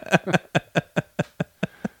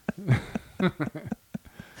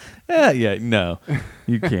 Yeah, no,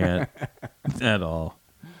 you can't at all.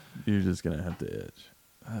 You're just gonna have to itch.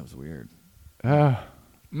 That was weird. So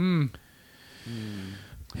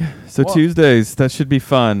Well- Tuesdays, that should be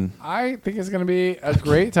fun. I think it's gonna be a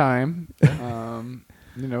great time.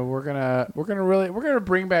 We're gonna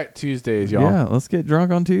bring back Tuesdays, y'all. Yeah, let's get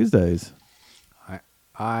drunk on Tuesdays.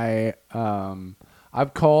 I've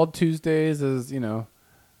called Tuesdays as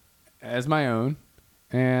my own,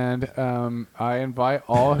 and I invite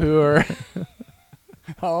all who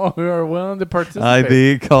are willing to participate.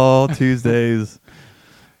 IB call Tuesdays.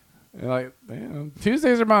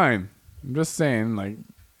 Tuesdays are mine. I'm just saying,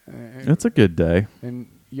 It's a good day. and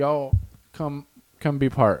y'all come be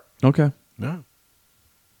part. Okay. No.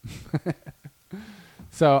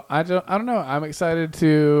 So I don't know. I'm excited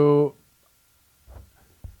to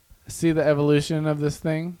see the evolution of this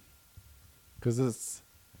thing because it's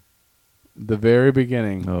the very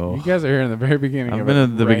beginning. Oh. You guys are here in the very beginning. I've of been it,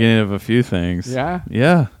 at the right? beginning of a few things. Yeah,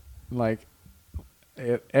 Yeah.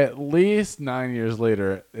 at least 9 years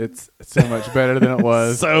later, it's so much better than it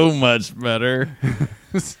was. So much better.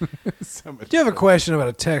 So much Do you have a question about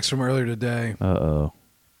a text from earlier today? Uh-oh.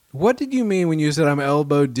 What did you mean when you said I'm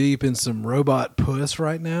elbow deep in some robot puss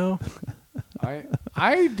right now?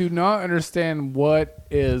 I do not understand what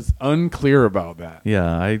is unclear about that.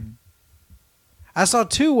 Yeah, I saw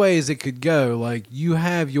two ways it could go. Like you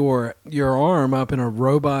have your arm up in a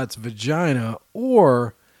robot's vagina,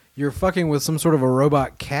 or you're fucking with some sort of a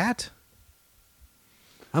robot cat.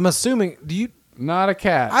 I'm assuming. Do you? Not a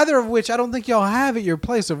cat. Either of which I don't think y'all have at your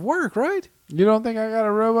place of work, right? You don't think I got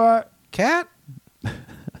a robot? Cat?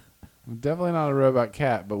 I'm definitely not a robot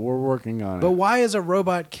cat, but we're working on it. But why is a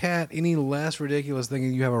robot cat any less ridiculous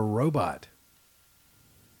than you have a robot?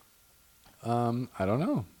 I don't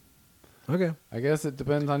know. Okay. I guess it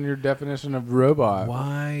depends on your definition of robot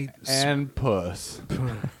Why? and puss.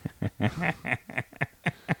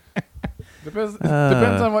 Depends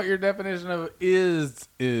on what your definition of is.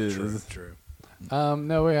 True.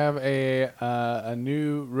 No, we have a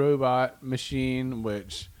new robot machine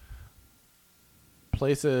which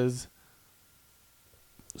places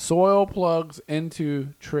soil plugs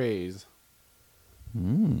into trays.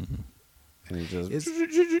 And it just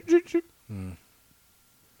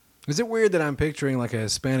Is it weird that I'm picturing like a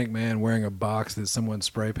Hispanic man wearing a box that someone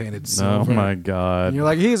spray painted oh silver? my And God. you're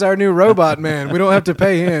like, he's our new robot man. We don't have to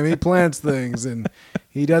pay him. He plants things and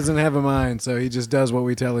he doesn't have a mind, so he just does what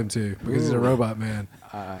we tell him to because he's a robot man.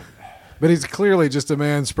 But he's clearly just a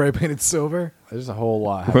man spray painted silver. there's a whole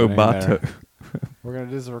lot happening there. Roboto. We're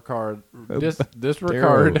gonna disregard.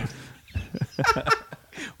 Steroid.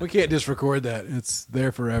 We can't disrecord that. It's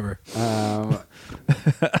there forever.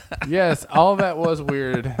 Yes, all of that was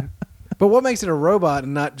weird. But what makes it a robot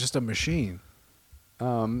and not just a machine?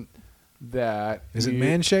 That Is it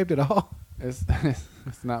man shaped at all? It's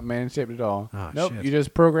it's not man shaped at all. Oh, nope. shit. You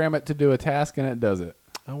just program it to do a task and it does it.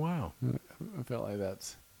 Oh wow. I feel like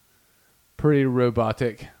that's pretty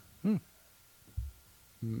robotic.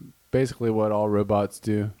 Basically, what all robots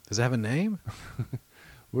do. Does it have a name?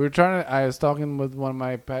 We were trying to. I was talking with one of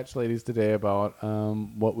my patch ladies today about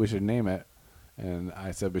what we should name it, and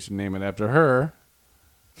I said we should name it after her.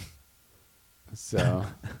 So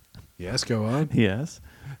Yes, go on. Yes.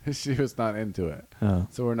 she was not into it. Oh.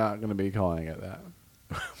 So we're not going to be calling it that.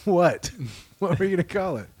 What? What were you gonna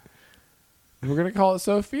call it? We're going to call it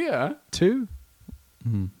Sophia. 2?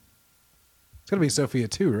 Mm. It's gonna be Sophia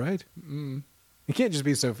 2, right? Mm. It can't just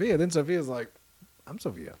be Sophia. Then Sophia's like, I'm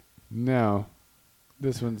Sophia. No,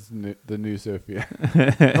 this one's the new Sophia.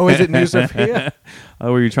 Oh, is it new Sophia?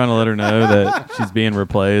 Oh, were you trying to let her know that she's being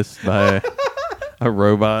replaced by a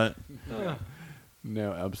robot?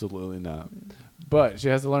 No, absolutely not. But she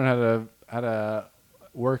has to learn how to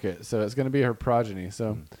work it. So it's going to be her progeny.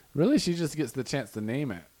 So really, she just gets the chance to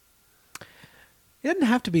name it. It doesn't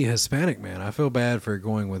have to be a Hispanic man. I feel bad for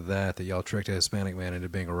going with that y'all tricked a Hispanic man into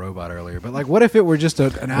being a robot earlier. But like, what if it were just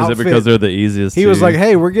an outfit? Is it because they're the easiest? He to... was like,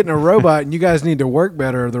 hey, we're getting a robot and you guys need to work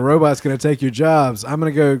better. The robot's going to take your jobs. I'm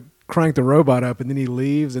going to go crank the robot up, and then he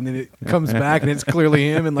leaves, and then it comes back, and it's clearly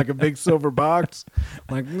him in like a big silver box,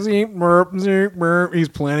 like zeep, burp, zeep, burp. He's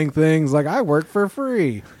planning things like I work for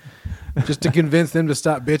free, just to convince them to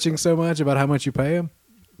stop bitching so much about how much you pay him.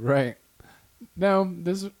 Right. No,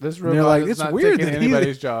 this And robot they're like, is it's not weird taking that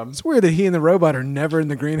anybody's job. It's weird that he and the robot are never in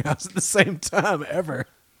the greenhouse at the same time ever.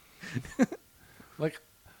 Like,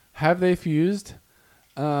 have they fused?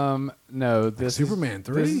 No. This Superman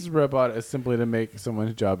 3? This robot is simply to make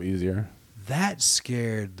someone's job easier. That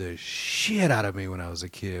scared the shit out of me when I was a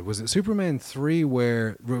kid. Was it Superman 3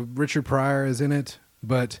 where Richard Pryor is in it?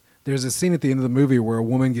 But there's a scene at the end of the movie where a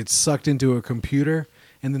woman gets sucked into a computer,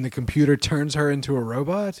 and then the computer turns her into a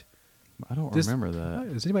robot. I don't This- remember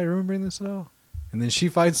that. Is anybody remembering this at all? And then she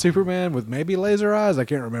fights Superman with maybe laser eyes. I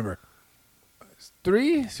can't remember.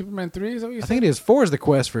 3? Superman 3 is that what you I said? think it is. 4 is the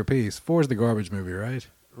Quest for Peace. 4 is the garbage movie, right?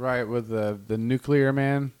 Right, with the nuclear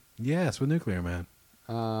man. Yes, with Nuclear Man.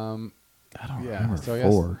 I don't Yeah, remember so I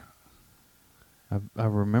guess- 4. I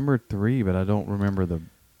remember 3, but I don't remember that.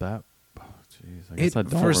 Oh, jeez. I guess I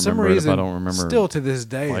don't for some remember it reason, if I don't remember. still to this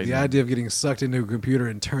day, fighting. the idea of getting sucked into a computer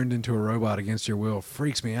and turned into a robot against your will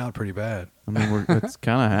freaks me out pretty bad. I mean, it's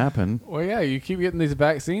kind of happened. Well, yeah, you keep getting these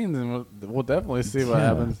vaccines, and we'll definitely see what Yeah.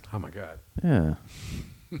 happens. Oh my god! Yeah.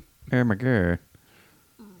 Aaron McGarry.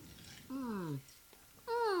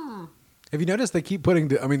 Have you noticed they keep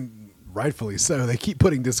putting? I mean, rightfully so. They keep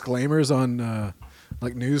putting disclaimers on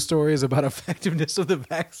like news stories about effectiveness of the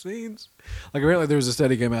vaccines. Like apparently there was a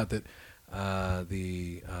study came out that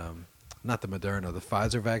the not the Moderna, the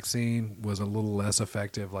Pfizer vaccine was a little less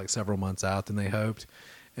effective, like several months out than they hoped.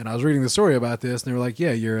 And I was reading the story about this, and they were like,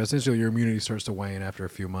 "Yeah, your immunity starts to wane after a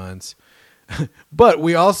few months." But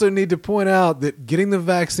we also need to point out that getting the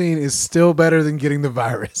vaccine is still better than getting the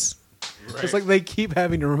virus. It's like they keep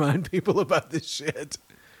having to remind people about this shit.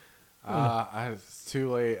 It's too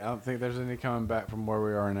late. I don't think there's any coming back from where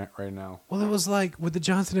we are right now. Well, it was like with the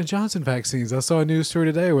Johnson & Johnson vaccines. I saw a news story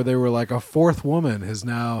today where they were like a fourth woman has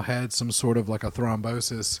now had some sort of like a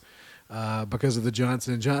thrombosis because of the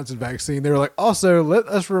Johnson & Johnson vaccine. They were like, also, let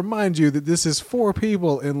us remind you that this is 4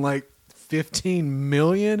 people in like 15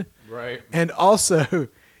 million. Right. And also,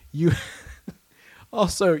 you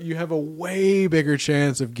have a way bigger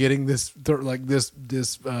chance of getting this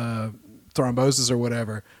thrombosis or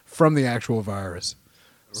whatever from the actual virus.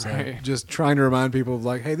 So Right. just trying to remind people of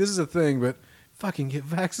like, hey, this is a thing, but fucking get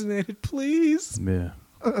vaccinated, please. Yeah.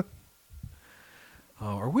 Oh,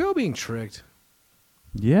 are we all being tricked?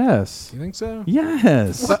 Yes. You think so?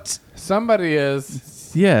 Yes. What? Somebody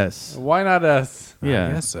is. Yes. Why not us? I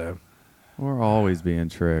Yeah. guess so. We're always being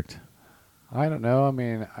tricked. I don't know. I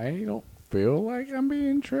mean, I don't feel like I'm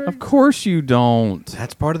being tricked. Of course you don't.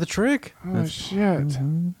 That's part of the trick. Oh, shit.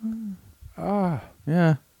 Ah.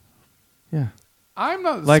 Yeah. Yeah. I'm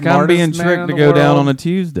not the Like I'm smartest being man tricked in to the go down world. on a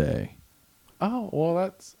Tuesday. Oh, well,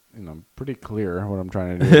 that's pretty clear what I'm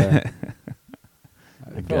trying to do there.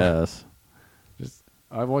 I guess. Just,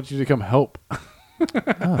 I want you to come help.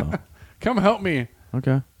 Oh. Come help me.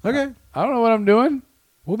 Okay. Okay. I don't know what I'm doing.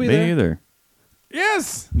 We'll be Me there. either.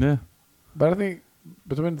 Yes. Yeah. But I think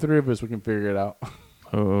between the 3 of us, we can figure it out.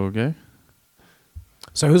 Okay.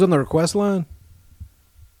 So who's on the request line?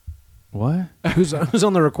 What? Who's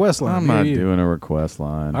on the request line? I'm Me not or you? doing a request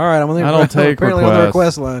line. All right, I'm on the I don't take apparently on the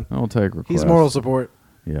requests. request line. I don't take requests. He's moral support.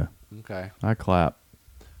 Yeah. Okay. I clap.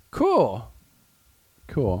 Cool.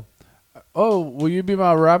 Oh, will you be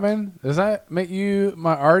my Robin? Does that make you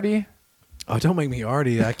my Artie? Oh, don't make me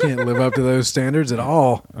arty. I can't live up to those standards at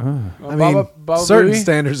all. I mean, Baba certain Booey?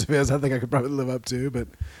 standards of his, I think I could probably live up to, but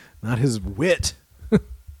not his wit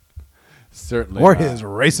Certainly. or not. his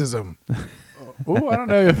racism. Oh, I don't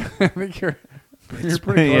know. I think you're pretty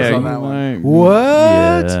close on that one.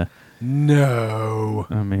 What? Yeah. No.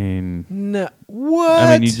 I mean, No. What?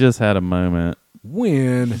 I mean, you just had a moment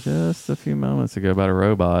When? just a few moments ago about a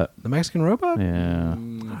robot. The Mexican robot? Yeah.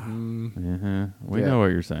 Mhm. We Yeah. know what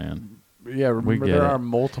you're saying. Yeah, remember get there it. are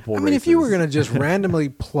multiple I mean, if you were races. going to just randomly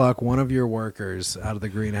pluck one of your workers out of the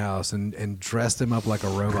greenhouse and dress them up like a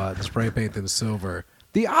robot and spray paint them silver,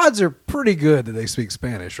 the odds are pretty good that they speak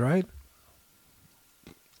Spanish, right?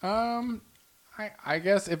 I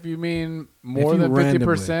guess if you mean more you than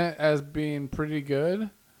randomly- 50% as being pretty good,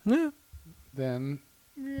 Yeah. then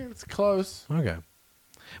yeah, it's close. Okay.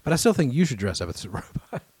 But I still think you should dress up as a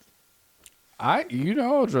robot.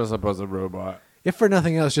 I'll dress up as a robot. If for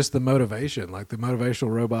nothing else, just the motivation. Like the motivational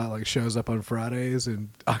robot like shows up on Fridays and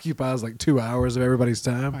occupies like 2 hours of everybody's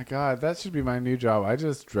Oh time. my God, that should be my new job. I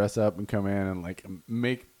just dress up and come in and like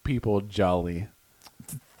make people jolly.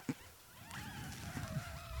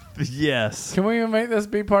 Yes. Can we even make this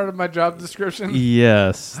be part of my job description?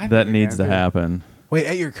 Yes, I that think we needs can to do. happen. Wait,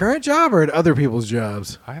 at your current job or at other people's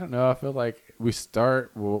jobs? I don't know. I feel like we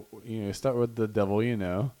start. Well, start with the devil, and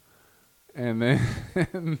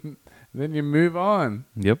then then you move on.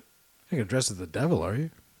 Yep. You're going to dress as the devil, are you?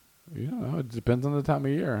 You don't know. It depends on the time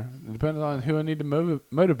of year. It depends on who I need to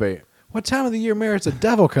motivate. What time of the year merits a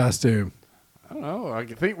devil costume? I don't know. I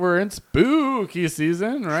think we're in spooky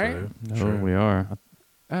season, right? True. No, True. we are.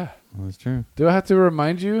 Ah, That's true. do I have to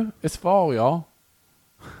remind you? It's fall, y'all.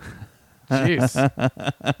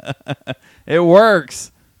 Jeez. It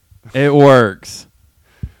works. It works.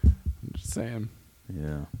 I'm just saying.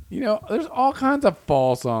 Yeah. There's all kinds of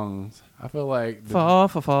fall songs. I feel like Fall.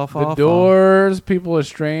 the Doors, People Are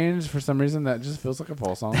Strange. For some reason, that just feels like a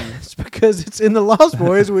fall song. It's because it's in The Lost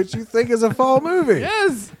Boys, which you think is a fall movie.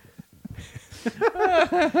 Yes.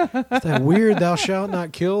 It's that weird "Thou Shalt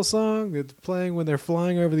Not Kill" song that's playing when they're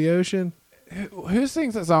flying over the ocean. Who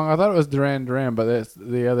sings that song? I thought it was Duran Duran, but that's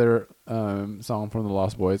the other song from the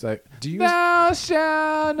Lost Boys. Like, Do you Thou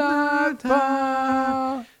shalt not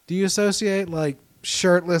fall. do you associate like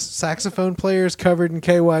shirtless saxophone players covered in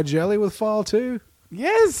KY jelly with fall too?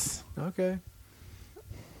 Yes. Okay,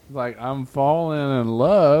 Like, I'm falling in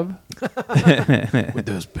love. with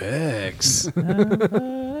those pecs,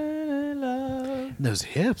 those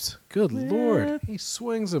hips. Good lord, he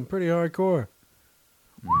swings them pretty hardcore.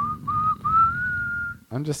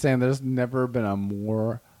 I'm just saying there's never been a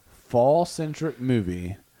more fall-centric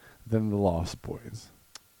movie than The Lost Boys.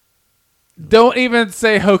 Don't even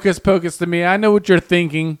say Hocus Pocus to me. I know what you're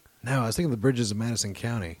thinking. No, I was thinking The Bridges of Madison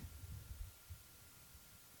County,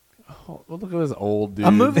 Oh, look at this old dude.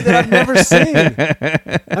 a movie that I've never seen.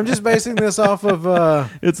 I'm just basing this off of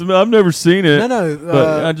I've never seen it. no,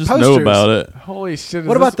 but I just know posters. about it. Holy shit. Is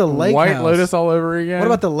What about this The Lake White House? Lotus all over again? What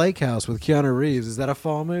about The Lake House with Keanu Reeves? Is that a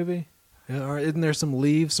fall movie? Or isn't there some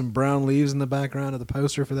leaves, some brown leaves in the background of the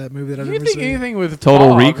poster for that movie that I've You never think seen? anything with Total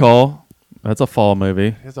fog- Recall. That's a fall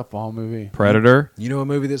movie. It's a fall movie. Predator. You know a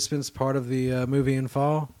movie that spends part of the movie in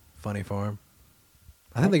fall? Funny Farm.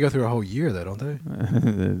 I think they go through a whole year, though, don't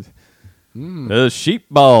they? The sheep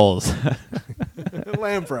balls.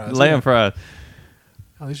 Lamb fries. Lamb fries.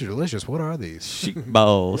 Oh, these are delicious. What are these? Sheep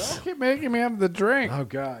balls. Y'all keep making me have the drink. Oh,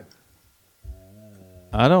 God.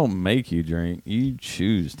 I don't make you drink. You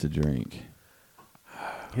choose to drink.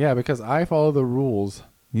 Yeah, because I follow the rules.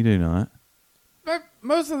 You do not. But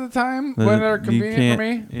most of the time, when they're You convenient for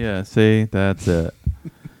can't- me. Yeah, see, that's it.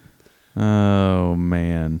 Oh,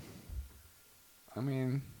 man. I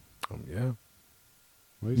mean, Yeah.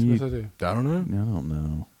 what are you You- supposed to do? I don't know. I don't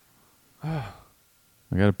know.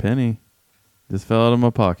 I got a penny. Just fell out of my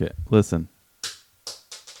pocket. Listen.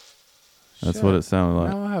 That's Shit. what it sounded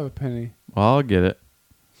like. Now I have a penny. Well, I'll get it.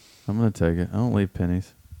 I'm going to take it. I don't leave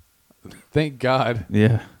pennies. Thank God.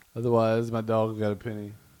 Yeah. Otherwise, my dog got a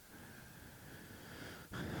penny.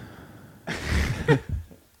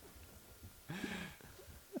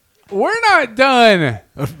 We're not done.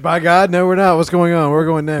 By God, no, we're not. What's going on? We're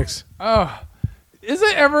going next. Oh, is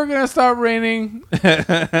it ever going to stop raining?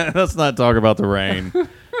 Let's not talk about the rain.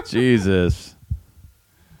 Jesus.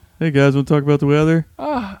 Hey, guys, want to talk about the weather?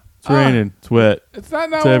 It's raining. It's wet. It's not.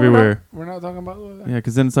 No, It's everywhere. We're not talking about weather. Yeah,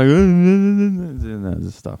 because then it's like, no,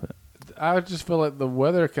 just stop it. I just feel like the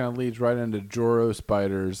weather kind of leads right into Joro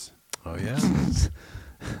spiders. Oh, yeah?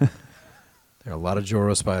 There are a lot of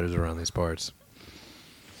Joro spiders around these parts.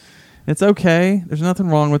 It's okay. There's nothing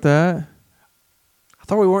wrong with that. I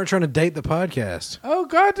thought we weren't trying to date the podcast. Oh,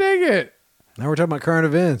 God dang it. Now we're talking about current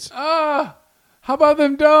events. How about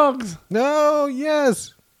them dogs? No,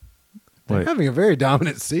 yes. They're Wait. having a very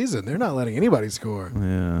dominant season. They're not letting anybody score.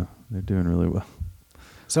 Yeah, they're doing really well.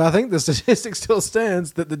 So I think the statistic still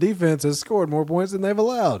stands that the defense has scored more points than they've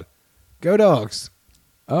allowed. Go Dogs.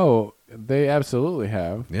 Oh, they absolutely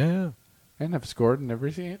have. Yeah. And have scored in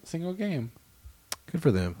every single game. Good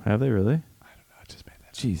for them. Have they really? I just made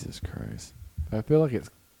that. Jesus Christ. I feel like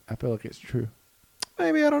it's true.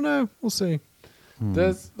 Maybe, I don't know. We'll see.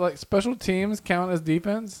 Does special teams count as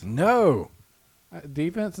defense? No.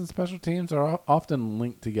 Defense and special teams are often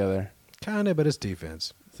linked together. Kind of, but it's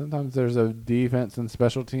defense. Sometimes there's a defense and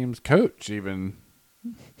special teams coach even.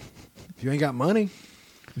 If you ain't got money.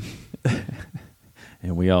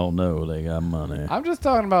 And we all know they got money. I'm just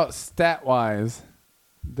talking about stat-wise.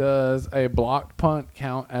 Does a blocked punt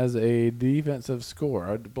count as a defensive score?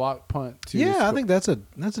 A blocked punt to Yeah, I score? think that's a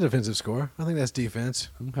defensive score. I think that's defense.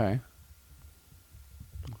 Okay.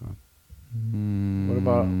 Mm, What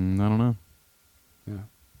about- I don't know. Yeah.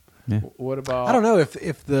 Yeah. What about? I don't know if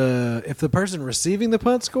the person receiving the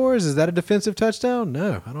punt scores, is that a defensive touchdown?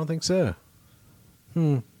 No, I don't think so.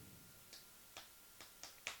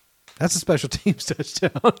 That's a special teams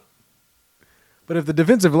touchdown. But if the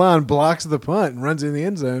defensive line blocks the punt and runs in the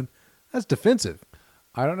end zone, that's defensive.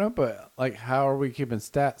 I don't know, but like, how are we keeping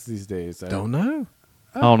stats these days? Don't know.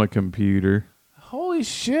 On a computer. Holy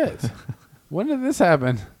shit! When did this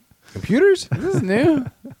happen? Computers? Is this new?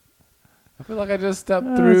 I feel like I just stepped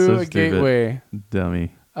Ah, through so a stupid. gateway.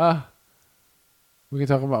 Dummy. We can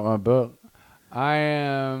talk about my book.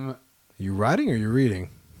 I'm You writing or you reading?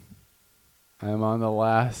 on the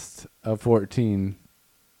last of 14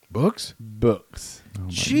 Books? books. Oh my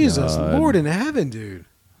Jesus, God. Lord in heaven, dude.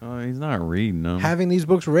 Oh, he's not reading them. Having these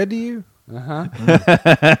books read to you? Uh-huh.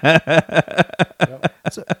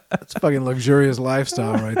 That's a fucking luxurious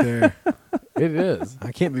lifestyle right there. It is.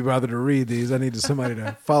 I can't be bothered to read these. I need somebody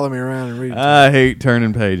to follow me around and read it. I hate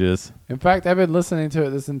turning pages. In fact, I've been listening to it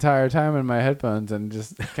this entire time in my headphones and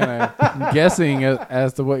just kind of guessing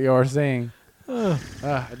as to what you are saying.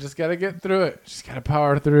 I just got to get through it. Just got to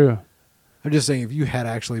power through. I'm just saying, if you had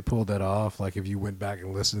actually pulled that off, like if you went back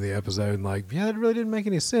and listened to the episode and like, yeah, it really didn't make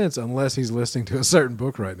any sense unless he's listening to a certain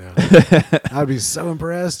book right now. I'd be so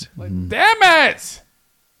impressed. Like, damn it!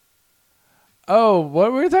 Oh,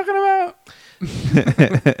 what were we talking about?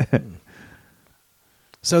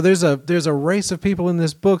 So there's a race of people in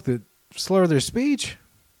this book that slur their speech.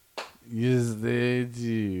 Yes, they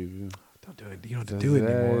do. Don't do it. You don't have to do it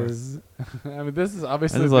anymore. I mean, this is I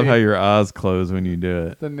obviously just love how your eyes close when you do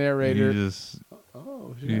it. the narrator. You just,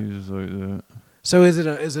 Oh, shit. you just like that. So is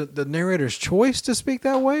it the narrator's choice to speak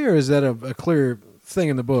that way, or is that a clear thing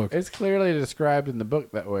in the book? It's clearly described in the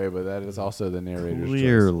book that way, but that is also the narrator's choice.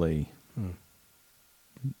 Clearly.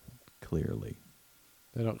 Clearly.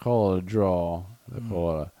 They don't call it a draw. They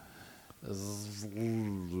call it a... I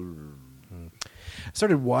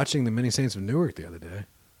started watching the Many Saints of Newark the other day.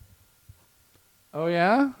 Oh,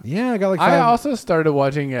 yeah? Yeah, I got like I 5. also started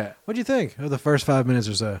watching it. What'd you think of the first 5 minutes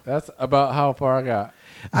or so? That's about how far I got.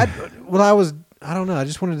 I don't know. I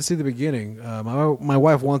just wanted to see the beginning. My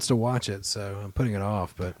wife wants to watch it, so I'm putting it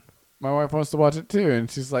off. But My wife wants to watch it too,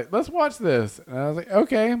 and she's like, let's watch this. And I was like,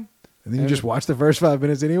 okay. and then you just watch the first 5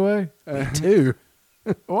 minutes anyway. Me too.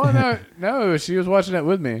 Well, no, she was watching it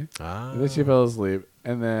with me. Ah. And then she fell asleep.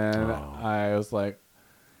 And then Oh. I was like,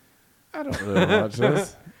 I don't really watch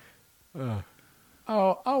this.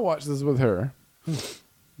 I'll watch this with her.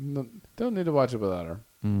 No, don't need to watch it without her.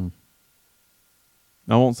 I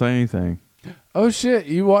won't say anything. Oh, shit.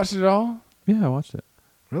 You watched it all? Yeah, I watched it.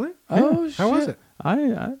 Really? Oh, shit. How was it?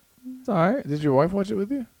 It's all right. Did your wife watch it with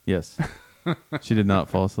you? Yes. She did not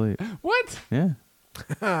fall asleep. What?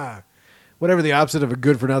 Yeah. Whatever the opposite of a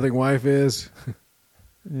good for nothing wife is,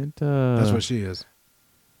 that's what she is.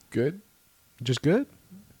 Good? Just good.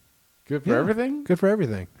 Good for Yeah. everything? Good for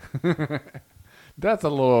everything. That's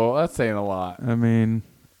saying a lot. I mean,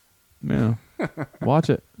 yeah. Watch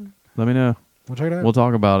it. Let me know. We'll check it out. We'll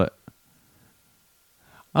talk about it.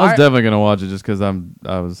 I was definitely gonna watch it just because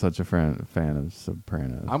I was such a fan of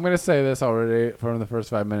Sopranos. I'm going to say this already from the first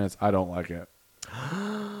 5 minutes. I don't like it.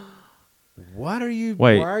 What are you?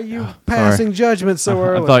 Wait. Why are you passing judgment so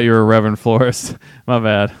early? I thought you were Reverend Flores. My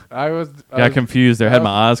bad. I was Got confused there. I had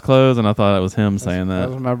my eyes closed and I thought it was him saying That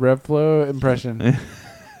that. was my Rev Flow impression.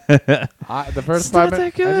 The first 5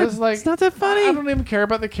 minutes, I just like, It's not that funny. I don't even care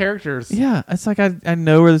about the characters. Yeah, it's like I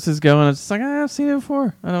know where this is going. It's just like I've seen it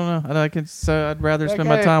before. I don't know. I like it, so I'd rather That spend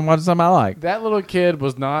my guy- time watching something I like. That little kid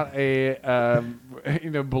was not a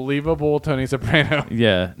believable Tony Soprano.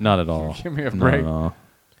 Yeah, not at all. Give me a Not break. at all.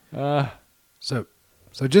 So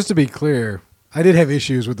just to be clear, I did have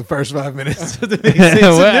issues with the first 5 minutes of the Many Saints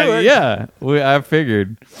of Well, Newark. yeah, I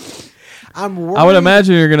figured. I'm worried. I would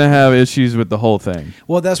imagine you're gonna have issues with the whole thing.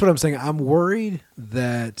 Well, that's what I'm saying. I'm worried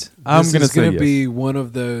that I'm this gonna is going say to be one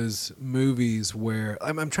of those movies where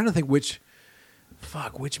I'm trying to think which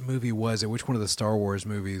movie was it? Which one of the Star Wars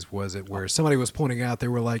movies was it where somebody was pointing out, they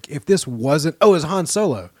were like, if this wasn't, it was Han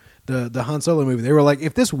Solo, the Han Solo movie. They were like,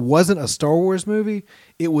 if this wasn't a Star Wars movie,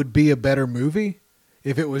 it would be a better movie.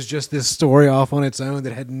 If it was just this story off on its own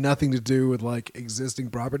that had nothing to do with like existing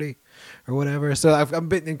property or whatever. So I'm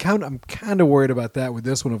kind of worried about that with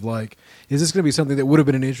this one of like, is this going to be something that would have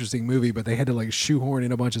been an interesting movie, but they had to like shoehorn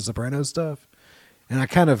in a bunch of Sopranos stuff? And I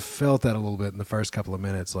kind of felt that a little bit in the first couple of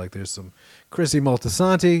minutes. Like there's some Chrissy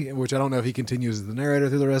Moltisanti, which I don't know if he continues as the narrator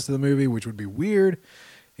through the rest of the movie, which would be weird.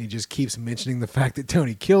 He just keeps mentioning the fact that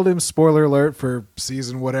Tony killed him. Spoiler alert for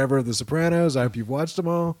season whatever of The Sopranos. I hope you've watched them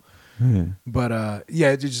all. But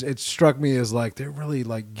yeah, it struck me as like they're really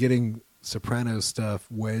like getting Sopranos stuff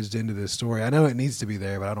wedged into this story. I know it needs to be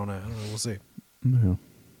there, but I don't know. We'll see. Yeah.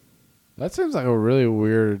 That seems like a really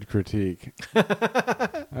weird critique. I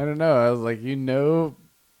don't know. I was like,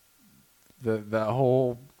 that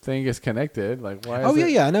whole thing is connected. Like, why? Oh is yeah,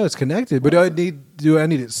 it, yeah. I know it's connected, but do I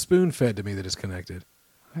need it spoon fed to me that it's connected?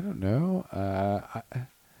 I don't know.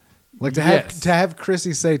 Like to have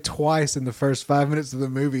Chrissy say twice in the first 5 minutes of the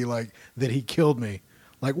movie, like that he killed me.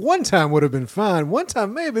 Like one time would have been fine. One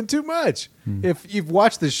time may have been too much. If you've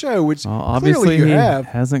watched the show, which obviously clearly you he have.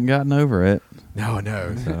 hasn't gotten over it. No.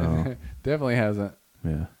 So Definitely hasn't.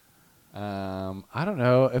 yeah. I don't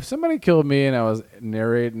know. If somebody killed me and I was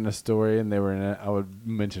narrating a story and they were in it, I would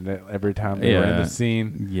mention it every time they were in the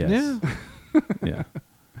scene. Yes. Yeah.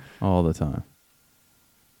 All the time.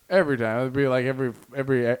 Every time. It would be like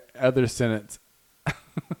every other sentence.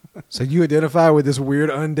 So you identify with this weird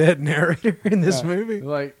undead narrator in this movie?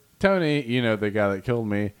 Like, Tony, the guy that killed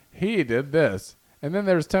me, he did this. And then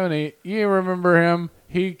there's Tony. You remember him?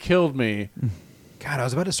 He killed me. God, I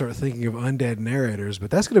was about to start thinking of undead narrators,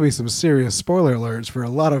 but that's going to be some serious spoiler alerts for a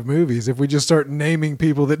lot of movies if we just start naming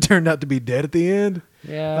people that turned out to be dead at the end.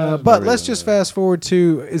 Yeah. But let's just fast forward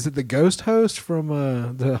to, is it the ghost host from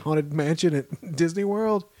the Haunted Mansion at Disney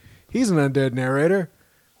World? He's an undead narrator.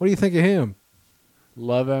 What do you think of him?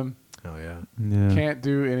 Love him. Oh, yeah. Yeah. Can't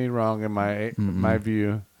do any wrong in my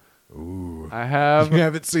view. Ooh. I have. You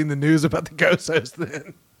haven't seen the news about the ghost host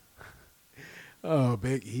then? Oh,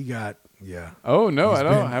 he got, yeah. Oh, no, He's I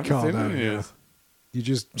don't. been I haven't called seen out, the yeah. news. You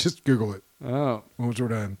just Google it Oh, once we're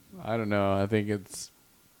done. I don't know. I think it's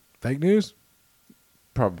Fake news?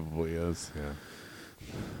 probably is. Yeah.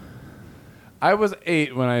 I was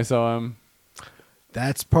 8 when I saw him.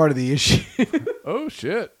 That's part of the issue. Oh,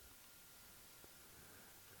 shit.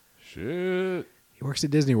 Shit. He works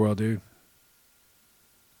at Disney World, dude.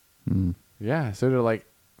 Yeah, so do like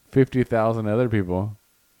 50,000 other people.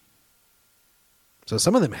 So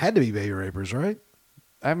some of them had to be baby rapers, right?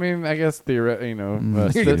 I mean, I guess theoretically, You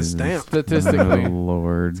get the stamp. statistically, Oh,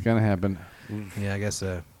 Lord. it's gonna happen. Yeah, I guess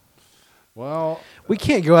so. Well, We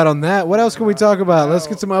can't go out on that. What else can we talk about? Let's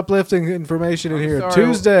get some uplifting information in I'm here. sorry.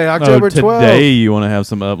 Tuesday, October 12th. Today you want to have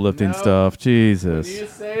some uplifting No. stuff. when Jesus. you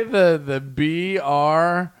say the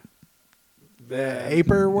BR, The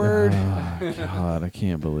aper word. Oh, God, I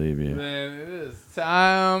can't believe you. then it is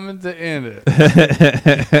time to end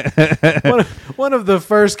it. One of the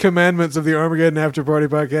first commandments of the Armageddon After Party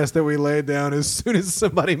podcast that we laid down as soon as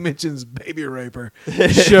somebody mentions baby raper.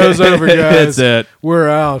 Show's over, guys. That's it. We're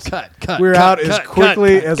out. We're out as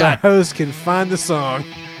quickly as our cut. host can find the song.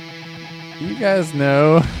 You guys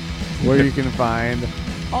know where you can find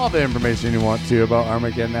all the information you want to about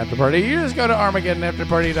Armageddon After Party. You just go to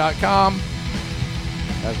ArmageddonAfterParty.com.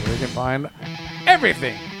 That's where you can find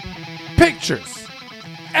everything. Pictures,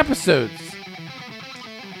 episodes,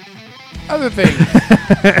 other things.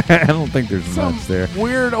 I don't think there's Some much there.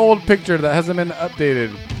 weird old picture that hasn't been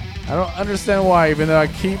updated. I don't understand why, even though I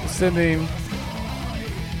keep sending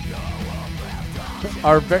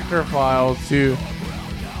our vector files to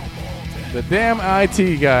the damn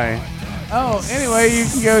IT guy. Oh, anyway, you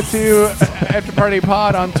can go to After Party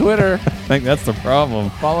Pod on Twitter. I think that's the problem.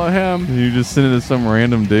 Follow him. You just send it to some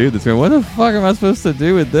random dude that's going, what the fuck am I supposed to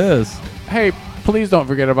do with this? Hey, please don't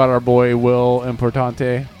forget about our boy Will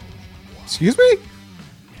Importante. Excuse me?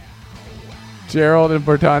 Gerald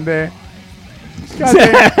Importante. God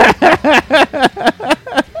damn.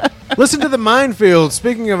 Listen to the minefield.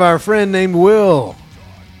 Speaking of our friend named Will.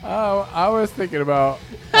 Oh, I was thinking about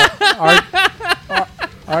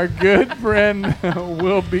our good friend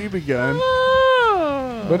Will Begun.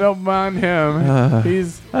 But don't mind him.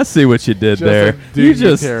 He's I see what you did Just there. a You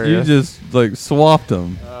just dignitarist. like swapped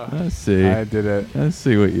them. I see. I did it. I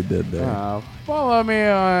see what you did there. Follow me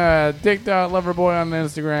on Dick.Loverboy on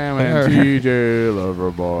Instagram and TJ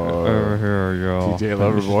Loverboy. Over here, y'all. TJ I'm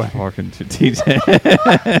Loverboy. just talking to TJ.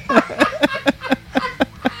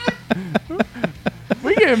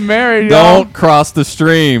 We get married, y'all. Don't cross the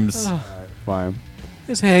streams. Fine.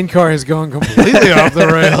 His handcar has gone completely off the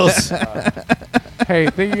rails. Hey,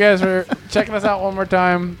 thank you guys for checking us out one more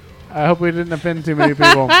time. I hope we didn't offend too many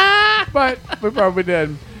people. But we probably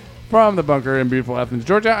did. From the bunker in beautiful Athens,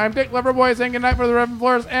 Georgia, I'm Dick Loverboy saying goodnight for the Reverend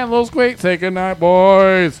Flores and Lil Squeak. Say goodnight,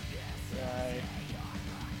 boys.